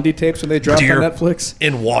Ted Bundy tapes when they dropped Deer. on Netflix?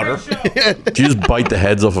 In water. Do you just bite the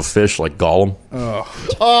heads off a fish like Gollum?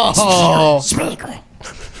 Oh.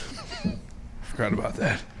 Forgot about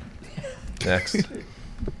that. Next.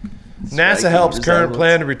 NASA helps current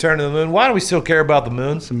plan to return to the moon. Why do we still care about the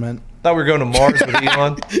moon? Cement. Thought we were going to Mars with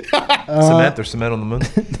Elon. Cement or cement on the moon?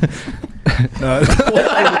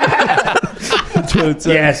 That's what it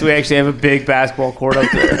said. Yes, we actually have a big basketball court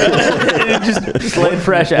up there. just laid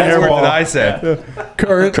fresh What word did out. I say?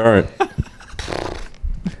 Current.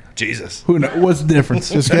 Jesus. Who knows? What's the difference?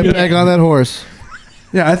 Just get back on that horse.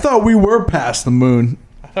 Yeah, I thought we were past the moon.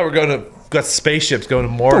 I thought we were going to got spaceships going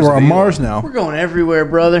to I Mars. thought we're with on Elon. Mars now. We're going everywhere,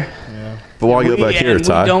 brother. But why go back And here, we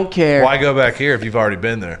Ty? don't care. Why go back here if you've already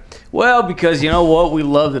been there? Well, because you know what? We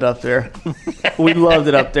loved it up there. We loved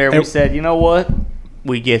it up there. We said, you know what?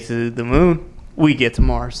 We get to the moon. We get to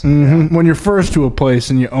Mars. Mm-hmm. When you're first to a place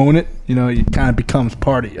and you own it, you know, it kind of becomes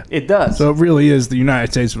part of you. It does. So it really is the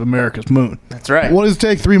United States of America's moon. That's right. What does it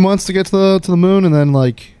take? 3 months to get to the moon, and then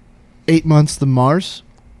like 8 months to Mars?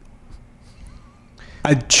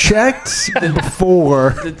 I checked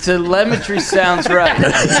before. The telemetry sounds right.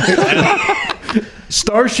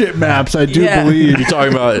 Starship maps, I do Yeah. believe. You're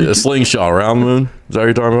talking about a slingshot around the moon? Is that what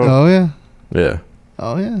you're talking about? Oh yeah. Yeah.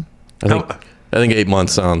 Oh yeah. I think 8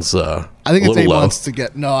 months sounds I think a it's little 8 low. months to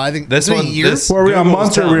get. No, I think This is it a one, year? this Well, are we on Google's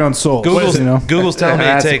months or are we on souls? Google's, You know? Google's telling me it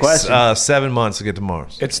That's the takes question. 7 months to get to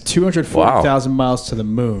Mars. It's 240,000 miles to the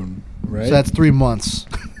moon, right? So that's 3 months.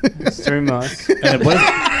 It's 3 months. and what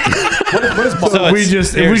is Mars? So If we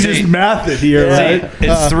it's- just math it here, See, right?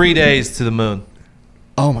 it's 3 days to the moon.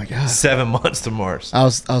 Oh my god. 7 months to Mars. I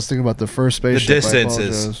was thinking about the first spaceship. I distance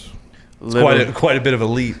is- apologize. Quite a bit of a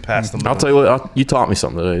leap past the moon. I'll tell you what, you taught me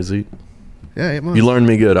something today, Zeke. Yeah, 8 months. You learned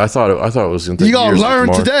me good. I thought it was going to take You gonna years to learn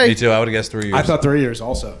Mars. today. Me too. I would have guessed 3 years. I thought 3 years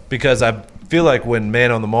also. Because I feel like when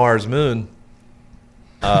Man on the Mars moon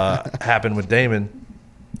happened with Damon,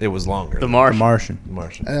 it was longer. The Martian. Martian. The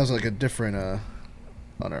Martian. And that was like a different.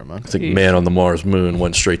 Oh, never mind. I think Man on the Mars moon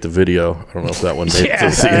went straight to video. I don't know if that one made it to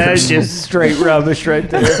the That's theaters. just straight rubbish right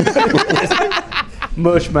there.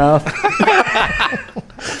 Mush mouth.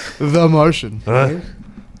 The Martian.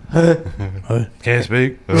 Can't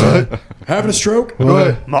speak. Having a stroke?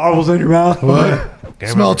 What? Marbles in your mouth. What?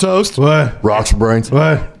 Smell toast. What? Rocks for brains.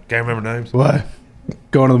 What? Can't remember names. What?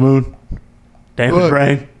 Going to the moon? David What?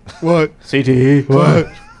 Brain. What? CTE.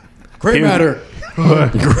 What? Gray matter.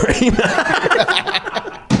 What?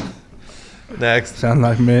 Next. Sound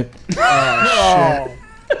like Mitt.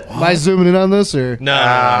 Am I zooming in on this or?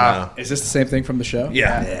 No. Is this the same thing from the show?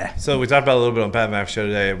 Yeah. So we talked about it a little bit on Pat McAfee show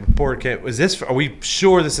today. A report came. Was this? Are we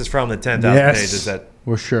sure this is from the 10,000 Yes. pages? That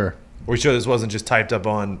We're sure. we're sure this wasn't just typed up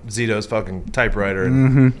on Zito's fucking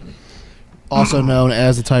typewriter. Also known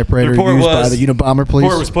as the typewriter The report used by was- the Unabomber police.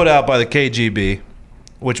 report was put out by the KGB,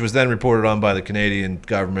 which was then reported on by the Canadian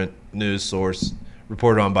government news source,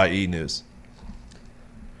 reported on by E! News.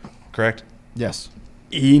 Correct? Yes.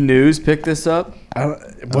 E! News picked this up. I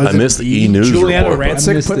missed the E! News Juliana report.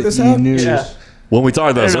 Rancic put this out? Yeah. When we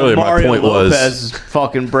talked about this earlier, my Mario point Lopez was is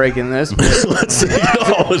fucking breaking this. let's see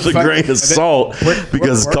it with a grain of salt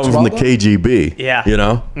because it's works coming from the well, though? KGB. Yeah. You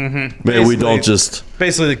know? Mm-hmm. Maybe we don't just.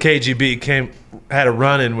 Basically, the KGB had a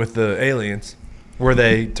run-in with the aliens, where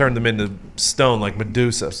they turned them into stone like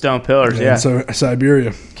Medusa. Stone pillars, yeah. So Siberia.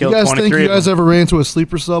 You Killed guys think 23 you of guys them. ever ran into a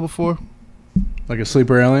sleeper cell before? Like a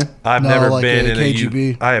sleeper alien? I've No, never like been a in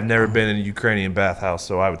KGB. I have never been in a Ukrainian bathhouse,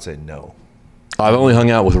 so I would say no. I've only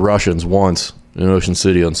hung out with Russians once in Ocean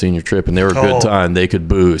City on senior trip, and they were a good Oh. time. They could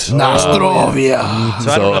booze. Nostrovia.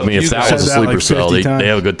 So I So, don't know I mean, if if you that guys, was a said that sleeper like cell, 50 they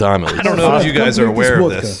have a good time at I least. don't know if you guys are aware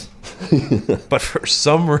of vodka. this, but for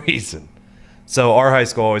some reason, so our high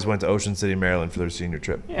school always went to Ocean City, Maryland for their senior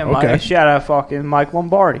trip. Yeah, Mike, Okay. shout out fucking Mike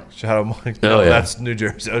Lombardi. Shout out Mike. Oh, No, yeah. that's New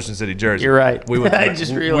Jersey, Ocean City, Jersey. You're right. We went. To, I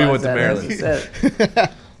just realized we went to that as you Maryland. said it. He's 2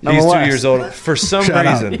 Nonetheless. years old. For some Shout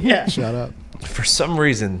out. reason, Yeah. Shut up. for some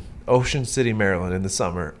reason, Ocean City, Maryland, in the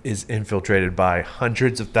summer is infiltrated by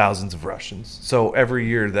hundreds of thousands of Russians. So every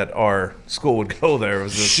year that our school would go there, it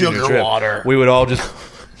was a senior Sugar trip, water. we would all just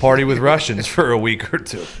party with Russians for a week or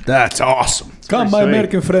two. That's awesome. Come, my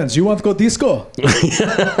American friends. You want to go disco?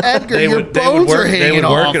 Edgar, They your would bones are work. They hanging would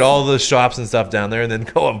off. work at all the shops and stuff down there, and then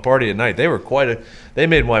go and party at night. They were They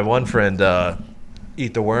made my one friend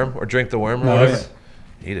eat the worm or drink the worm or whatever.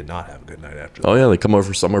 He did not have a good night after that. Oh yeah, they come over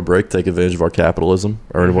for summer break, take advantage of our capitalism,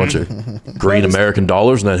 earn a bunch of green American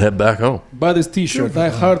dollars, and then head back home. Buy this T-shirt. I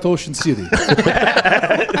heart Ocean City.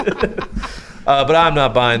 But I'm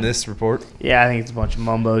not buying this report. Yeah, I think it's a bunch of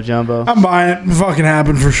mumbo jumbo. I'm buying it. Fucking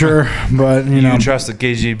happened for sure. But, you know, You trust the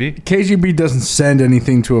KGB? KGB doesn't send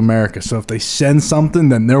anything to America. So if they send something,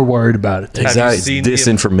 then they're worried about it. Exactly, seen the-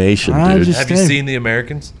 disinformation, I dude. just- Have you Same. seen The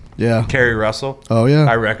Americans? Yeah. Carrie Russell? Oh, yeah.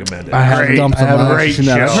 I recommend it. I haven't, Great. Dump I some haven't out. actually seen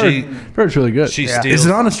that. I've show. heard, heard it's really good. She Yeah. steals. Is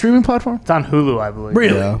it on a streaming platform? It's on Hulu, I believe.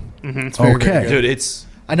 Really? Yeah. Mm-hmm. It's very, Okay. very good. Dude, it's.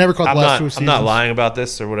 I never caught the I'm last not. 2 I'm seasons. not lying about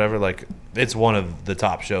this or whatever. Like, it's one of the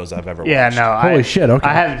top shows I've ever Yeah, watched. no. Holy shit, okay.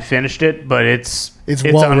 I haven't finished it, but it's well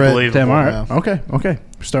read. unbelievable. Damn, all right. Yeah. Okay.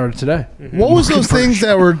 Started today. What was those things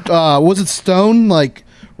that were? Was it stone? Like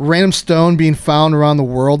random stone being found around the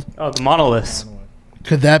world? Oh, the monoliths.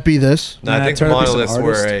 Could that be this? No, I Nah, think the turn up as an monoliths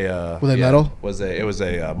were artist. a. Were they metal? It was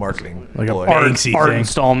a marketing Like a ploy. art- Art, Banksy art thing.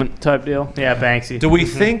 installment type deal. Yeah, Banksy. Do we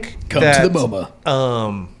think Come that to the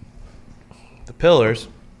MoMA. The pillars?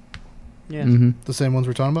 Yeah. The same ones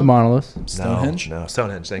we're talking The about? monolith. Stonehenge? No,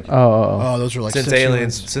 Stonehenge. Thank you. Oh, those were like Since 6 year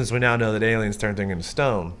aliens, olds. since we now know that aliens turn things into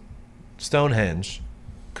stone, Stonehenge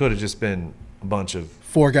could have just been a bunch of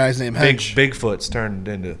 4 guys named Hench. Bigfoots turned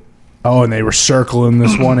into. Oh, and they were circling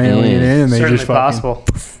this one alien in, and they Certainly just fucking, possible.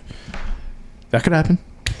 That could happen.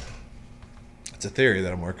 It's a theory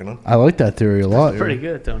that I'm working on. I like that theory a lot. Pretty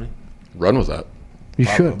good, Tony. Run with that. You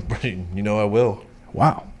should. You know I will.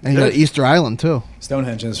 Wow. And you got Easter Island too.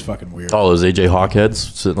 Stonehenge is fucking weird. Oh, those AJ Hawkheads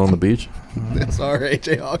sitting on the beach. That's our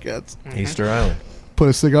AJ Hawkins. Easter Island. Put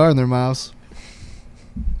a cigar in their mouths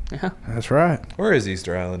That's right. Where is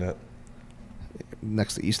Easter Island at?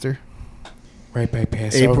 next to Easter. Right by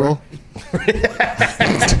Passover. April.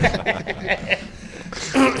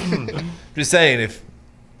 Just saying, if.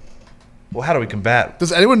 Well, how do we combat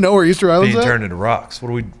Does anyone know where Easter Island's being at? turned into rocks? What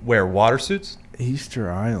do we wear? Water suits? Easter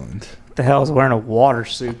Island. What the hell is wearing a water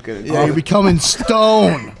suit gonna do? Yeah, you're becoming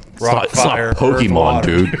stone. Rock, it's not fire, earth, Pokemon, water.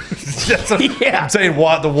 dude. That's what- Yeah. I'm saying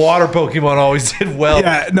the water Pokemon always did well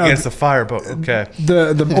Yeah, no, against the fire Pokemon. Okay.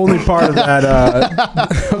 The only part of that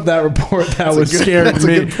of that report that was scaring that's a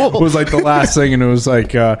me good pull. was like the last thing, and it was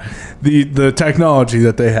like the technology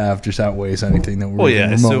that they have just outweighs anything that we're Well, yeah,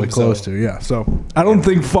 even remotely assume close so. to. Yeah, so I don't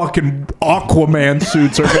think fucking Aquaman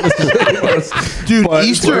suits are going to save us. Dude, But-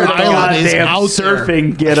 Easter Island is Goddamn out there.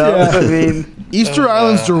 surfing get up. I mean, Easter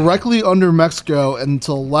Island's directly under Mexico and to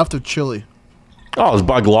the left of Chile. Oh, it's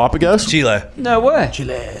by Galapagos. Chile. no way.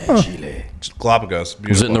 Galapagos.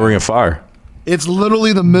 Was it in Beautiful. the Ring of Fire? It's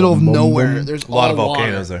literally the middle of nowhere. There's A lot of all water.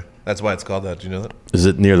 volcanoes there. That's why it's called that. Do you know that? Is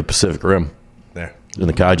it near the Pacific Rim? There. in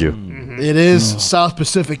the kaiju. It is South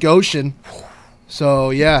Pacific Ocean. So,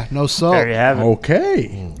 yeah, no salt. There you have it.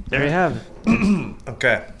 Okay. There you have it.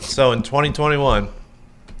 Okay, so in 2021,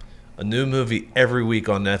 a new movie every week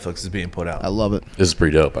on Netflix is being put out. I love it. This is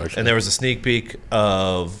pretty dope, actually. And there was a sneak peek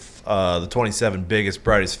of the 27 biggest,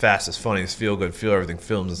 brightest, fastest, funniest, feel good, feel everything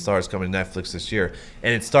films and stars coming to Netflix this year.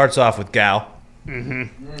 And it starts off with Gal.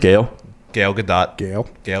 Gail? Gail Gadot. Gail.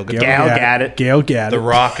 Gail Gadot. Gal got it. Gail got The it.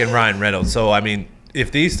 Rock and Ryan Reynolds. So, I mean,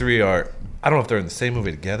 if these three are, I don't know if they're in the same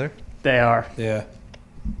movie together. They are. Yeah.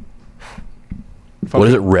 What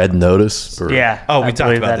is it, Red Notice? Or- Yeah. Oh, we I talked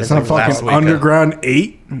believe about that this is It's what not it last fucking week, Underground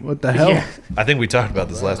 8? What the hell? Yeah. I think we talked about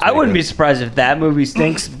this last week. I wouldn't be surprised if that movie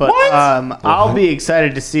stinks, but I'll be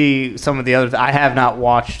excited to see some of the others. I have not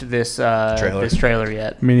watched this trailer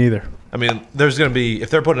yet. Me neither. I mean, there's going to be, if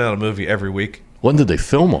they're putting out a movie every week, When did they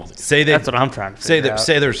film all this? say they, That's what I'm trying to say figure that, out.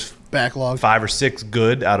 say there's Backlog. 5 or 6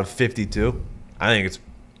 good out of 52. I think it's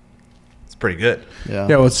pretty good. Yeah.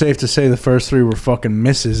 Yeah, well, it's safe to say the first 3 were fucking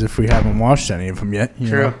misses if we haven't watched any of them yet. you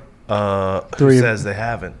True. know? Who Three of- says they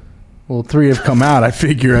haven't? Well, 3 have come out. I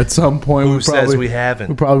figure at some point Who we probably, says we haven't?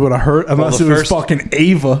 we probably would have heard, unless the it was first- fucking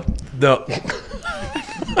Ava. No.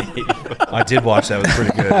 I did watch that. It was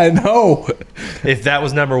pretty good. I know. If that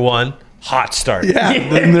was number 1, hot start. Yeah,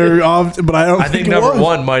 then they're off, but I don't I think it number was.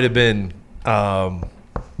 1 might have been,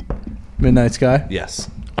 Midnight Sky. yes.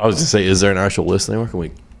 I was going to say, is there an actual list anywhere?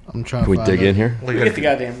 I'm trying Can we to dig find in here? Well, you Get the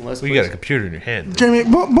got, goddamn list. well, you got a computer in your hand. Jamie,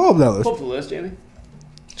 pull up that list. Pull up the list, Andy.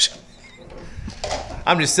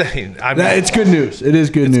 I'm just saying. I mean, That, it's good news. It is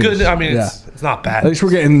good news. good. I mean, Yeah. it's not bad. At least we're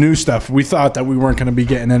getting new stuff. We thought that we weren't going to be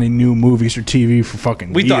getting any new movies or TV for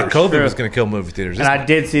fucking We years. thought COVID Sure. was going to kill movie theaters. And I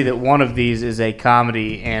did see that one of these is a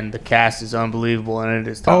comedy, and the cast is unbelievable, and it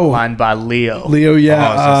is top lined by Leo. Leo, yeah. Oh,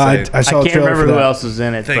 I was gonna say, I saw I a can't trailer remember for who that. else was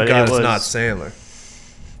in it, Thank but God it it's was. not Sandler.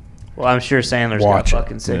 Well, I'm sure Sandler's Watch got it.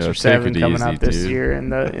 fucking 6 Yeah, or take 7 it coming easy, out this dude. year in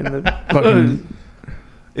the. Fucking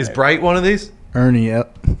Is Bright one of these? Ernie,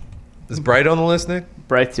 yep. Is Bright on the list, Nick?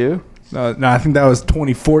 Bright too. No, I think that was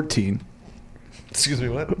 2014. Excuse me,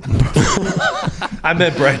 what? I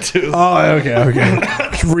meant Bright too. Oh,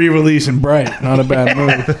 okay. Re-releasing Bright. Not a bad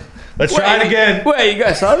move. Let's try it again. Wait, you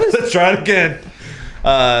guys saw this? Let's try it again.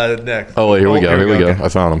 Nick. Oh, wait, here we go. Here we go. Okay. I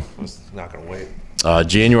found them. I was not going to wait.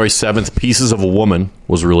 January 7th, Pieces of a Woman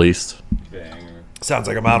was released. Sounds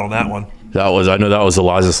like I'm out on that one. I know that was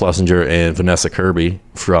Eliza Schlesinger and Vanessa Kirby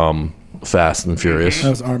from Fast and Furious. That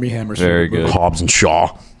was Army Hammer's Very favorite good. Hobbs and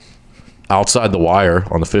Shaw. Outside the Wire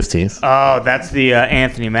on the 15th. Oh, that's the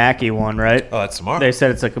Anthony Mackie one, right? Oh, that's tomorrow. They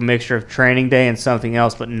said it's like a mixture of Training Day and something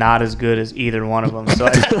else, but not as good as either one of them. So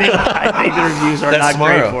I think the reviews are That's not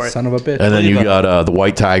tomorrow. great for it. Son of a bitch. And then you got The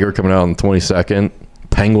White Tiger coming out on the 22nd.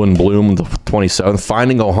 Penguin Bloom the 27th.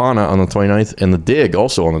 Finding Ohana on the 29th. And The Dig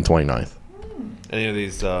also on the 29th. Any of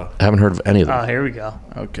these? I haven't heard of any of Oh, them. here we go.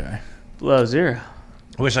 Okay. Below Zero.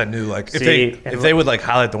 I wish I knew. Like, if See, they would like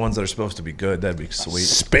highlight the ones that are supposed to be good, that'd be sweet.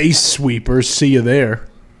 Space Sweepers. See you there.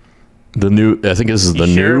 The new, I think this is the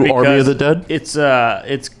Sure, new Army of because the Dead.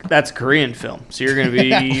 It's that's a Korean film, so you're going to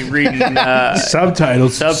be reading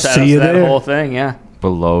Subtitles. subtitles See you to that there. whole thing. Yeah.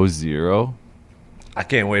 Below 0. I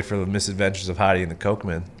can't wait for the misadventures of Heidi and the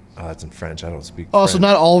Cokeman. Oh, that's in French. I don't speak Oh, French. so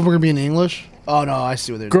not all of them are going to be in English? Oh, no, I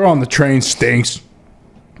see what they're doing. Girl on the Train stinks.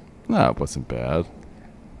 That wasn't bad.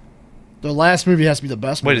 The last movie has to be the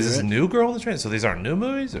best Wait, movie, is this a right? new Girl on the Train? So these aren't new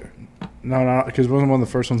movies? Or No, because wasn't one of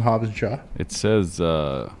the first ones Hobbs and Shaw? It says That's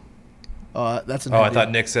an Oh, I idea.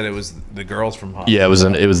 thought Nick said it was the girls from Hobbs. Yeah,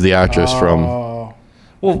 it was the actress from. Oh.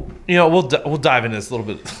 Well, we'll dive into this a little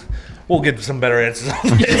bit. We'll get some better answers.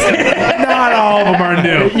 on this. Not all of them are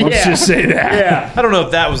new. Let's just say that. Yeah. I don't know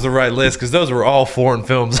if that was the right list because those were all foreign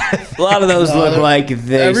films. A lot of those look like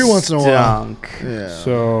they every once in a while. stunk. Yeah.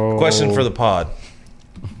 So Question for the pod.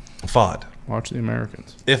 Fod. watch the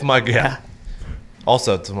Americans. If my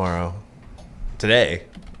also today,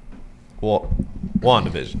 well,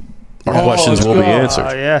 WandaVision. Our questions will be Oh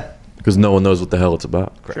answered yeah. because no one knows what the hell it's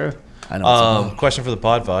about. True. I know. Question for the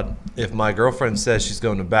pod. Fod. If my girlfriend says she's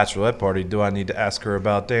going to a bachelorette party, do I need to ask her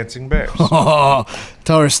about dancing bears? Oh,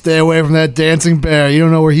 tell her stay away from that dancing bear. You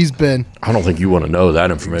don't know where he's been. I don't think you want to know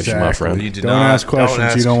that information, my friend. You do Don't not- ask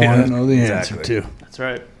questions you don't want to know the answer Exactly. to. That's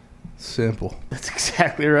right. Simple. That's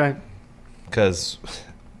exactly right. Because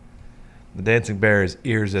the dancing bear is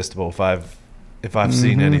irresistible if I've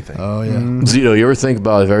seen anything. Oh, yeah. Zito, you ever think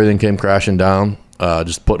about if everything came crashing down,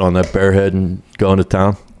 just putting on that bear head and going to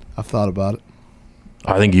town? I've thought about it.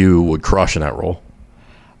 I think you would crush in that role.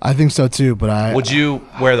 I think so, too, but I... Would you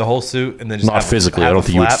wear the whole suit and then just Not have physically. have I don't a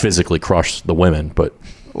think you would flap? physically crush the women, but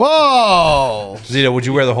Whoa! Zito, would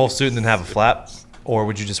you wear the whole suit and then have a flap? Or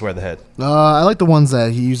would you just wear the head? I like the ones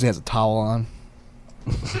that he usually has a towel on.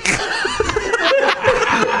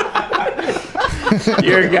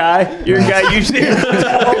 You're a guy usually.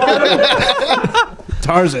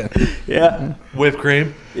 Tarzan. Yeah. Whipped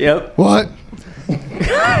cream. Yep. What?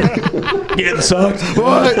 Getting sucked.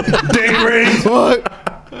 What? Dick rings. What?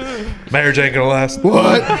 Marriage ain't gonna last.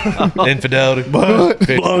 What? Infidelity. What?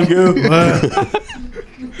 Blonde goo.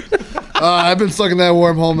 I've been stuck in that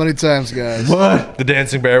wormhole many times, guys. What? The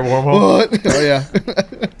dancing bear wormhole. What? Oh yeah.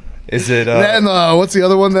 Is it And what's the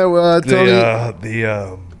other one that Tony?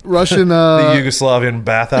 the Russian. the Yugoslavian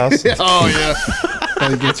bathhouse? Oh yeah.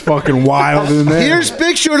 It gets fucking wild in there. Here's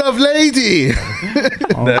picture of lady.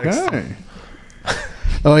 Okay.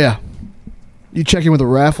 Oh yeah. You check in with a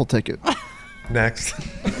raffle ticket. Next.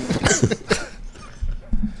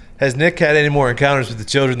 Has Nick had any more encounters with the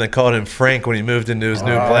children that called him Frank when he moved into his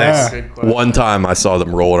new place? One time I saw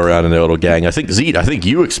them rolling around in their little gang. I think Zeke,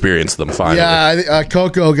 you experienced them finally. Yeah,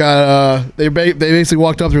 Coco got. They basically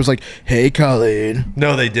walked up there and was like, "Hey, Colleen."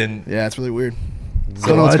 No, they didn't. Yeah, it's really weird.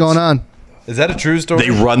 Don't know what's going on. Is that a true story?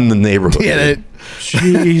 They run the neighborhood. Yeah,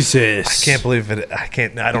 Jesus. I can't believe it. I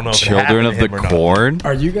don't know if Children it of the happened to him or not. Corn.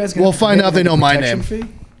 Are you guys going We'll find out they know my name.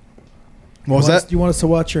 What was that? You want us to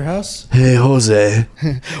watch your house? Hey, Jose.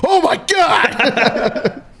 Oh my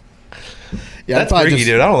god! Yeah, That's freaky,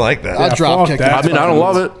 dude. I don't like that. I'll drop kick that. I mean, I don't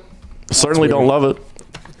love it. Certainly don't love it.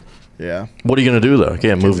 Yeah. What are you going to do, though? I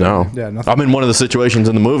can't move now. Yeah, nothing. I'm in one of the situations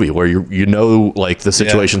in the movie where you know, like, the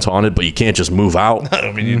situation's haunted, but you can't just move out.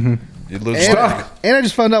 I mean, you'd lose And, stock. and I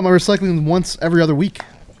just found out my recycling once every other week.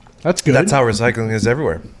 That's good. That's how recycling is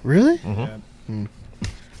everywhere. Really? Mm-hmm.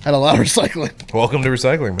 Had a lot of recycling. Welcome to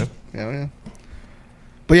recycling, man. Yeah.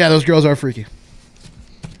 But yeah, those girls are freaky.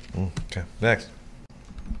 Okay, next.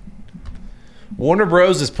 Warner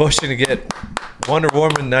Bros. Is pushing to get Wonder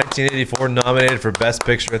Woman 1984 nominated for Best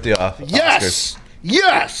Picture at the Oscars. Yes!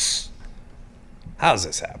 Yes! How's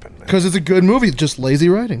this happen, man? Because it's a good movie. It's just lazy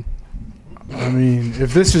writing. I mean,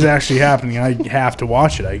 if this is actually happening, I have to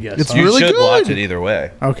watch it, I guess. It's You really should good. watch it either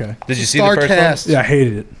way. Okay. Did you see Star the first cast. Yeah, I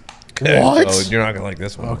hated it. one? What? Oh, you're not gonna like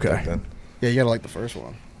this one. Okay. Then. Yeah, you gotta like the first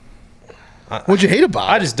one. What'd you hate about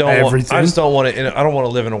it? I just don't want. Everything. I just don't want to. I don't want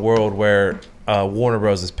to live in a world where Warner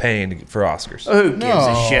Bros. Is paying for Oscars. Who gives a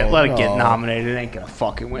No, shit? Let it get no. nominated. It ain't gonna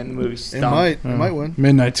fucking win. The movie's It dumb. might. It might win.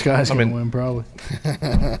 Midnight Sky's going to mean- win, probably.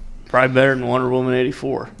 Probably better than Wonder Woman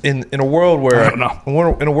 84. In a world where I don't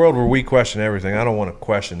know. in a world where we question everything, I don't want to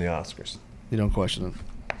question the Oscars. You don't question it.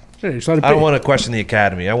 Yeah, just let it I don't be. want to question the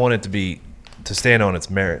Academy. I want it to stand on its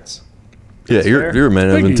merits. Yeah, you're a man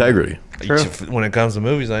of Thank you. integrity. When it comes to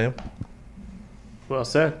movies, I am. Well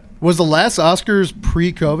said. Was the last Oscars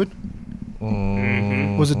pre-COVID?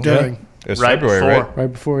 Was it during? It was Right February, before. right?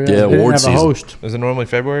 Right before, Yeah, They didn't award have season. a host. Is it normally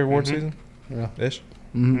February award season? Yeah. Ish.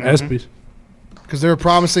 ESPYs. Because they were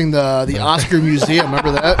promising the Oscar Museum.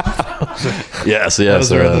 Remember that? Yes.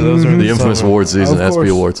 Those are the the infamous summer. award season, Of ESPY course.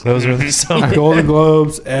 Awards. Those are the summer. Golden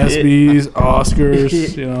Globes, ESPYs,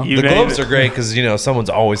 Oscars, you know. You The name Globes it. are great because someone's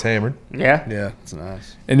always hammered. Yeah. Yeah, it's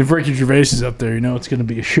nice. And if Ricky Gervais is up there, you know it's going to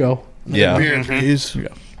be a show. Yeah. Beer, please. He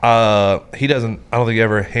doesn't. I don't think he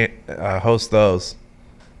ever hosts those.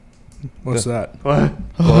 What's that? What?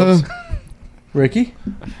 Globes. Ricky?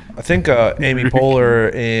 I think Amy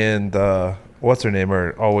Poehler and what's her name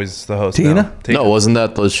are always the hosts. Tina? now. No, wasn't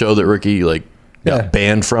that the show that Ricky got Yeah.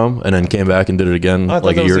 banned from and then came back and did it again I thought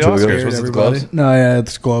like that a year or was two the ago? Oscars. Was it the Everybody. Globes? No, yeah,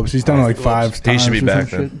 it's Globes. He's done it like 5 He times. should be or back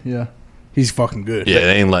some then. shit. Yeah. He's fucking good. Yeah,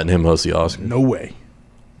 they ain't letting him host the Oscars. No way.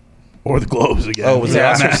 Or the Globes again. Oh, was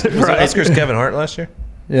Yeah. the Oscars? Was the Oscars Kevin Hart last year?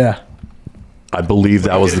 Yeah. I believe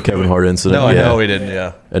that was the Kevin Hart incident. No, I yeah. know he didn't.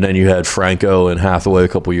 Yeah. And then you had Franco and Hathaway a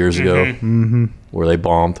couple years ago where they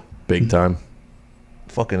bombed big time.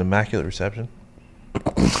 Fucking immaculate reception.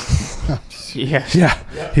 Yeah. Yeah.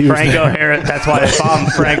 He was Franco there. Harris. That's why they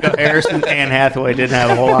bombed Franco Harrison. Anne Hathaway didn't have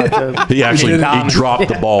a whole lot to. He actually he dropped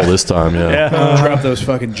the ball this time. Yeah. Yeah. Drop those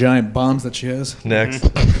fucking giant bombs that she has. Next.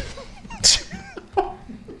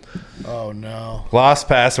 Oh no. Lost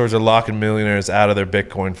passwords are locking millionaires out of their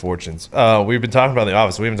Bitcoin fortunes. We've been talking about it in the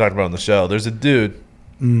office. We haven't talked about it on the show. There's a dude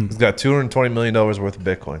who's got $220 million worth of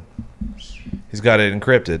Bitcoin. He's got it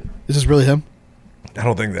encrypted. Is this really him? I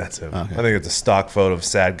don't think that's him. Okay. I think it's a stock photo of a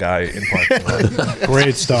sad guy in parking lot.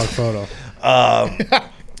 Great stock photo.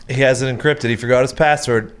 He has it encrypted. He forgot his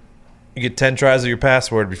password. You get 10 tries of your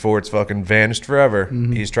password before it's fucking vanished forever.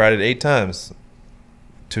 He's tried it 8 times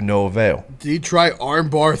to no avail. Did he try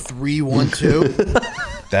armbar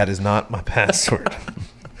 312? That is not my password.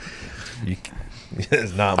 It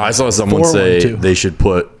is not my I saw someone say 412. they should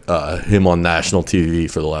put him on national TV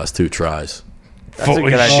for the last 2 tries. That's a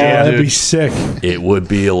good Oh, idea. that'd dude. be sick. It would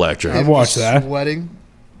be electric. I'd watch that. Sweating.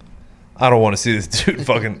 I don't want to see this dude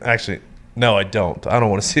fucking. Actually, no, I don't. I don't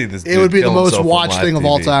want to see this. It dude would be the kill most himself on watched live thing of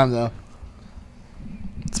all TV. time, though.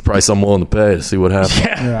 It's a price I'm willing to pay to see what happens.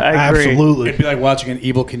 I agree. Absolutely. It'd be like watching an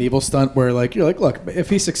Evel Knievel stunt where, like, you're like, look, if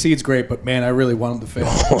he succeeds, great, but man, I really want him to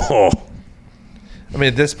fail. I mean,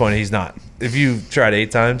 at this point, he's not. If you tried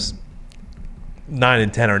 8 times, 9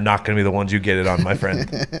 and 10 are not going to be the ones you get it on, my friend.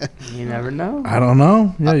 You never know. I don't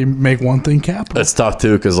know. Yeah, you make one thing capital. That's tough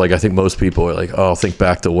too, because like I think most people are like, "Oh, I'll think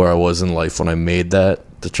back to where I was in life when I made that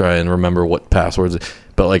to try and remember what passwords."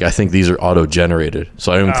 But like I think these are auto-generated,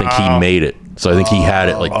 so I don't even think he made it. So I think he had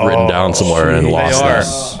it like written down somewhere and They lost are.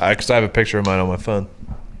 that. Because I have a picture of mine on my phone.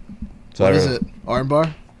 So What I is really- it?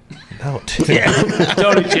 Armbar? No, dude.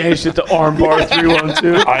 Tony changed it to armbar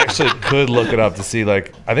 312. I actually could look it up to see,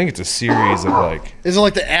 like, I think it's a series of, like, Is it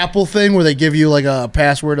like the Apple thing where they give you like a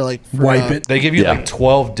password to like Wipe it. they give you Yeah. like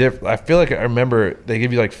 12 different, I feel like I remember they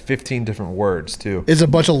give you like 15 different words, too. Is it a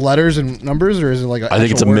bunch of letters and numbers, or is it like? I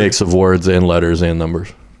think it's a mix of words and letters and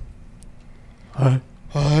numbers.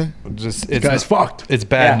 Just, This guy's fucked. It's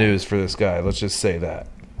bad Yeah. news for this guy. Let's just say that.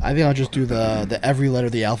 I think I'll just do the every letter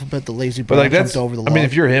of the alphabet. The lazy But, brain like, that's, jumped over the. I mean, log.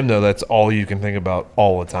 if you're him, though, that's all you can think about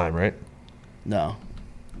all the time, right? no.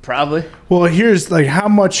 Probably. Well, here's like how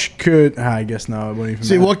much could I guess no, it wouldn't even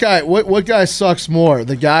See matter. what guy sucks more?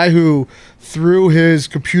 The guy who threw his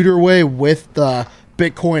computer away with the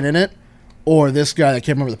Bitcoin in it, or this guy that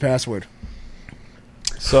can't remember the password?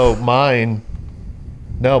 So mine's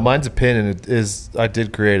a pin, and it is, I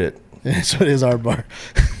did create it. So it is Armbar.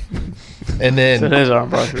 And then So it is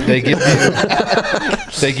armbar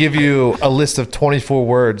 312. they give you a list of 24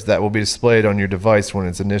 words that will be displayed on your device when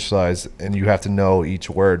it's initialized, and you have to know each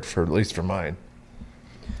word for, at least for mine.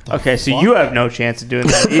 Okay, so you have no chance of doing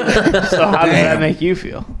that either. So how does that make you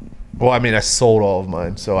feel? Well, I mean, I sold all of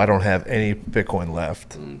mine, so I don't have any Bitcoin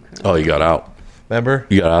left. Oh, you got out. Remember?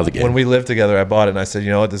 You got out of the game. When we lived together, I bought it, and I said, you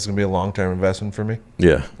know what, this is going to be a long-term investment for me.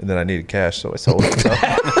 Yeah. And then I needed cash, so I sold it. So,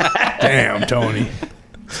 Damn, Tony.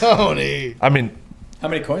 Tony. I mean, How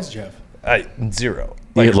many coins did you have? zero.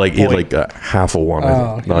 He had like point- half of one, I Oh,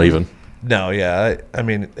 think. okay. Not even. No, yeah. I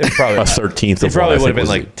mean, it probably A 13th it of probably one, I would have think, been was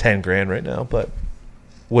like 10 grand right now, but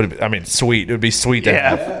would have been, I mean, sweet. It would be sweet to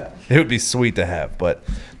Yeah. have. It would be sweet to have, but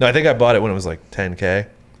no, I think I bought it when it was like 10K,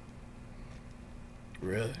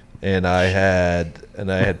 Really? and I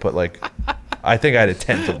had put like, I think I had a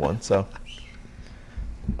tenth of one, so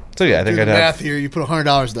yeah, I Do think the I'd math have. here. You put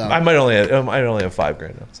 $100 down. I might only have $5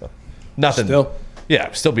 grand now, so nothing. Still. Yeah,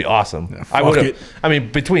 it'd still be awesome. I fuck would have. it. I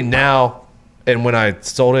mean, between now and when I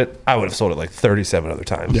sold it, I would have sold it like 37 other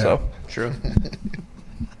times. Yeah. So True.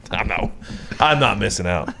 I'm not missing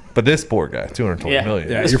out. But this poor guy, 220 Yeah.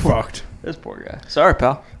 million. Yeah, you're fucked. This poor guy. Sorry,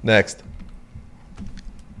 pal. Next.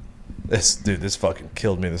 This fucking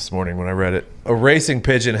killed me this morning when I read it. A racing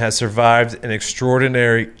pigeon has survived an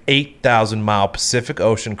extraordinary 8,000-mile Pacific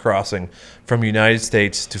Ocean crossing from United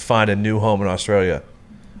States to find a new home in Australia.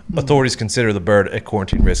 Authorities consider the bird a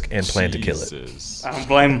quarantine risk and plan to kill it. I don't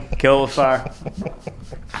blame him. Kill with fire.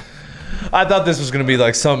 I thought this was going to be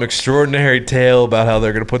like some extraordinary tale about how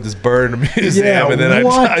they're going to put this bird in a museum, Yeah, and then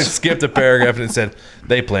what? I skipped a paragraph and it said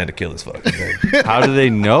they plan to kill this fucking thing. How do they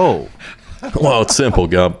know? Well, it's simple,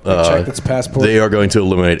 Gump. Check its passport. They are going to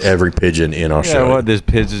eliminate every pigeon in Yeah, Australia. what? This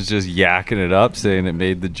pigeon's just yakking it up, saying it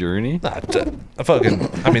made the journey.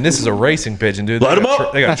 I mean, this is a racing pigeon, dude. Light They 'em got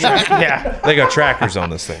up. They got Yeah. they got trackers on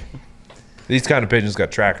this thing. These kind of pigeons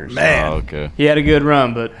got trackers. Oh, okay. He had a good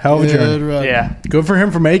run, but Hell of a Good journey. run. yeah. Good for him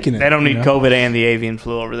for making it. They don't need you know? COVID and the avian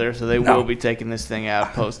flu over there, so they will be taking this thing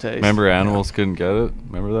out post haste. Remember animals couldn't get it?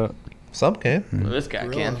 Remember that? Some can. Well, this guy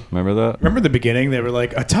can. Remember that? Remember the beginning? They were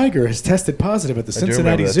like, a tiger has tested positive at the do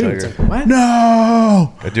Cincinnati remember Zoo. that It's tiger. like, what?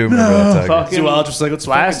 No. I do remember that tiger. Fucking Zoologist like, let's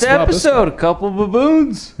last fucking swap this episode, a couple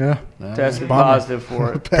baboons Yeah. tested bummer. positive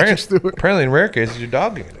for it. Apparently, in rare cases, your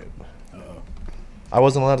dog can get it. I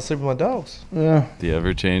wasn't allowed to sleep with my dogs. Yeah. The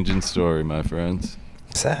ever-changing story, my friends.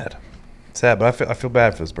 Sad, but I feel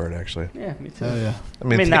bad for this bird actually. Yeah, me too. Oh yeah. I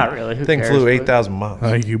mean, I mean, not really. Who Thing cares, flew but- 8,000 miles.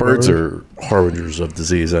 Thank you, Birds bird. are harbingers of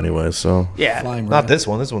disease anyway, so. Yeah. Flying Not rat. this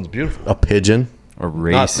one. This one's beautiful. A pigeon? A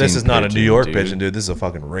racing This is not a pigeon, New York dude. pigeon, dude. This is a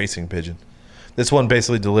fucking racing pigeon. This one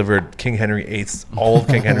basically delivered King Henry VIII's all of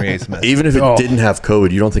King Henry VIII's messages. Even if it Oh. didn't have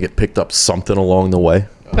code, you don't think it picked up something along the way?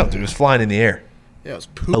 No, dude, it was flying in the air. Yeah, it was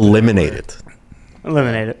pooping Eliminate everywhere. it.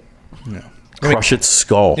 Eliminate it. Crush its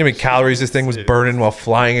skull. You know how many calories this thing was burning while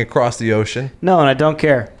flying across the ocean? No, and I don't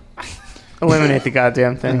care. Eliminate the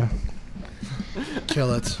goddamn thing.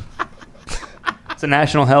 Kill it. It's a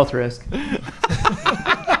national health risk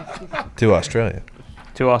To Australia.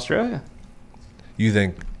 to Australia. You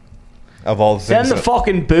think of all the Send things? the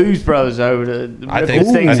fucking Booze Brothers over to I rip think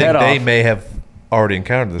this thing's head they off. may have already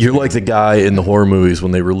encountered this. You're like the guy in the horror movies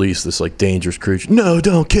when they release this like dangerous creature. No,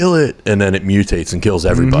 don't kill it, and then it mutates and kills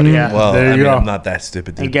everybody. Yeah. Well, There I you mean, go. I'm not that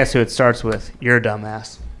stupid. And Dude. guess who it starts with? You're a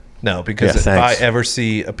dumbass. No, because Yeah, if thanks. I ever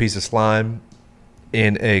see a piece of slime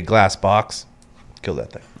in a glass box, kill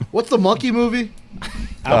that thing. What's the monkey movie?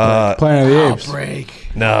 Planet of the Apes. Outbreak.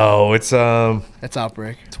 No, it's That's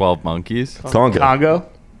Outbreak. 12 monkeys. Tonga. Congo?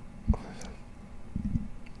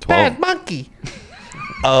 12. monkey.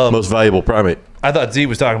 Most valuable primate. I thought Z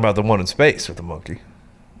was talking about the one in space with the monkey.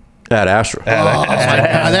 At Astra.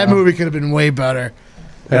 That movie could have been way better.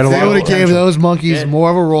 Had a If they lot of would have gave potential. those monkeys more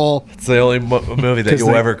of a role. It's the only movie that you'll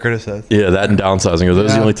they- ever criticize. Yeah, that and downsizing. Are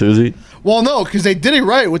those the only two? Z? Well, no, because they did it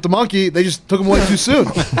right with the monkey. They just took him away too soon.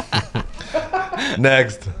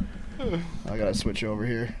 Next, I gotta switch over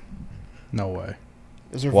here. No way.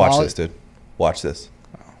 Is there watch volley? this, dude. Watch this.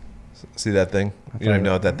 See that thing? You don't even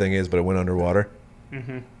know what that thing is, but it went underwater.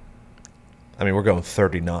 I mean, we're going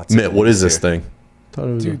 30 knots. Mitt, what is this thing?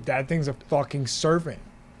 Dude, that thing's a fucking serpent.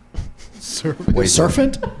 Wait,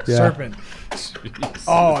 Serpent? Yeah. Serpent.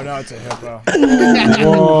 Oh no, it's a hippo.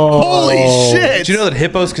 Holy shit! do you know that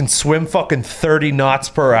hippos can swim fucking 30 knots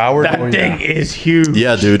per hour? That thing is huge.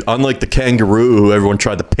 Yeah, dude. Unlike the kangaroo, who everyone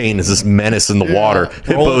tried to paint as this menace in the water,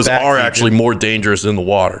 hippos back, are dude. actually more dangerous in the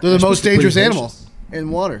water. They're the most to dangerous please animals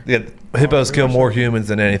in water. Yeah, hippos kill more humans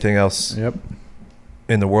than anything else Yep.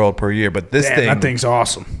 in the world per year. But this Damn, thing, that thing's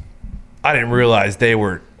awesome. I didn't realize they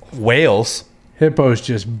were whales. Hippo's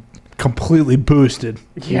just completely boosted.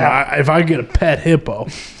 Yeah. If I get a pet hippo,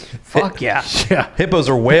 Fuck yeah. yeah, Hippos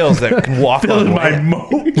are whales that can walk fill on in my land. moat.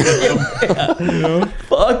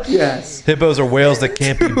 Fuck yes. Hippos are whales that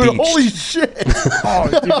can't be beached. Holy shit!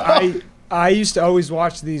 Oh, dude, I used to always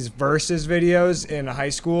watch these versus videos in high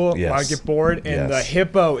school when I Yes. get bored, and the Yes.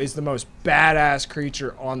 hippo is the most badass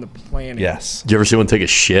creature on the planet. Yes. Do you ever see one take a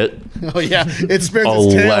shit? Oh yeah, it spins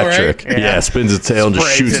its tail, Electric. right? Yeah, spins its tail and just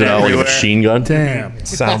Sprays shoots it it out like a everywhere. machine gun. Damn.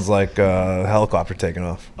 Sounds like a helicopter taking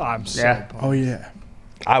off. I'm so Yeah. pumped. Oh yeah.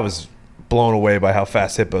 I was blown away by how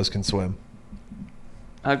fast hippos can swim.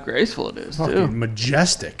 How graceful it is, Fucking too.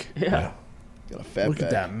 majestic. Yeah. Got a fat Look at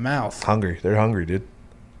back. that mouth. Hungry. They're hungry, dude.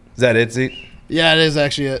 Is that it, Zeke? Yeah, it is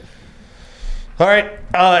actually it. All right,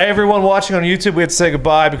 everyone watching on YouTube, we have to say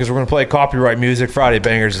goodbye because we're going to play copyright music. Friday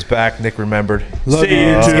Bangers is back. Nick remembered. Love See you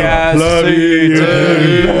YouTube. guys. Love See you.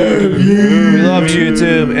 YouTube. We love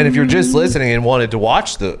YouTube. And if you're just listening and wanted to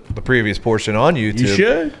watch the previous portion on YouTube, You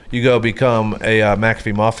should. you go become a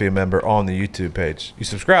McAfee Mafia member on the YouTube page. You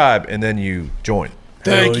subscribe and then you join.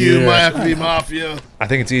 Thank Hell you, yeah. McAfee Mafia. I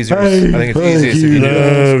think it's easier. I think it's easiest if you do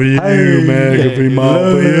it. Love you, McAfee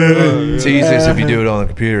Mafia. It's easiest if you do it on the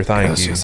computer. Thank you.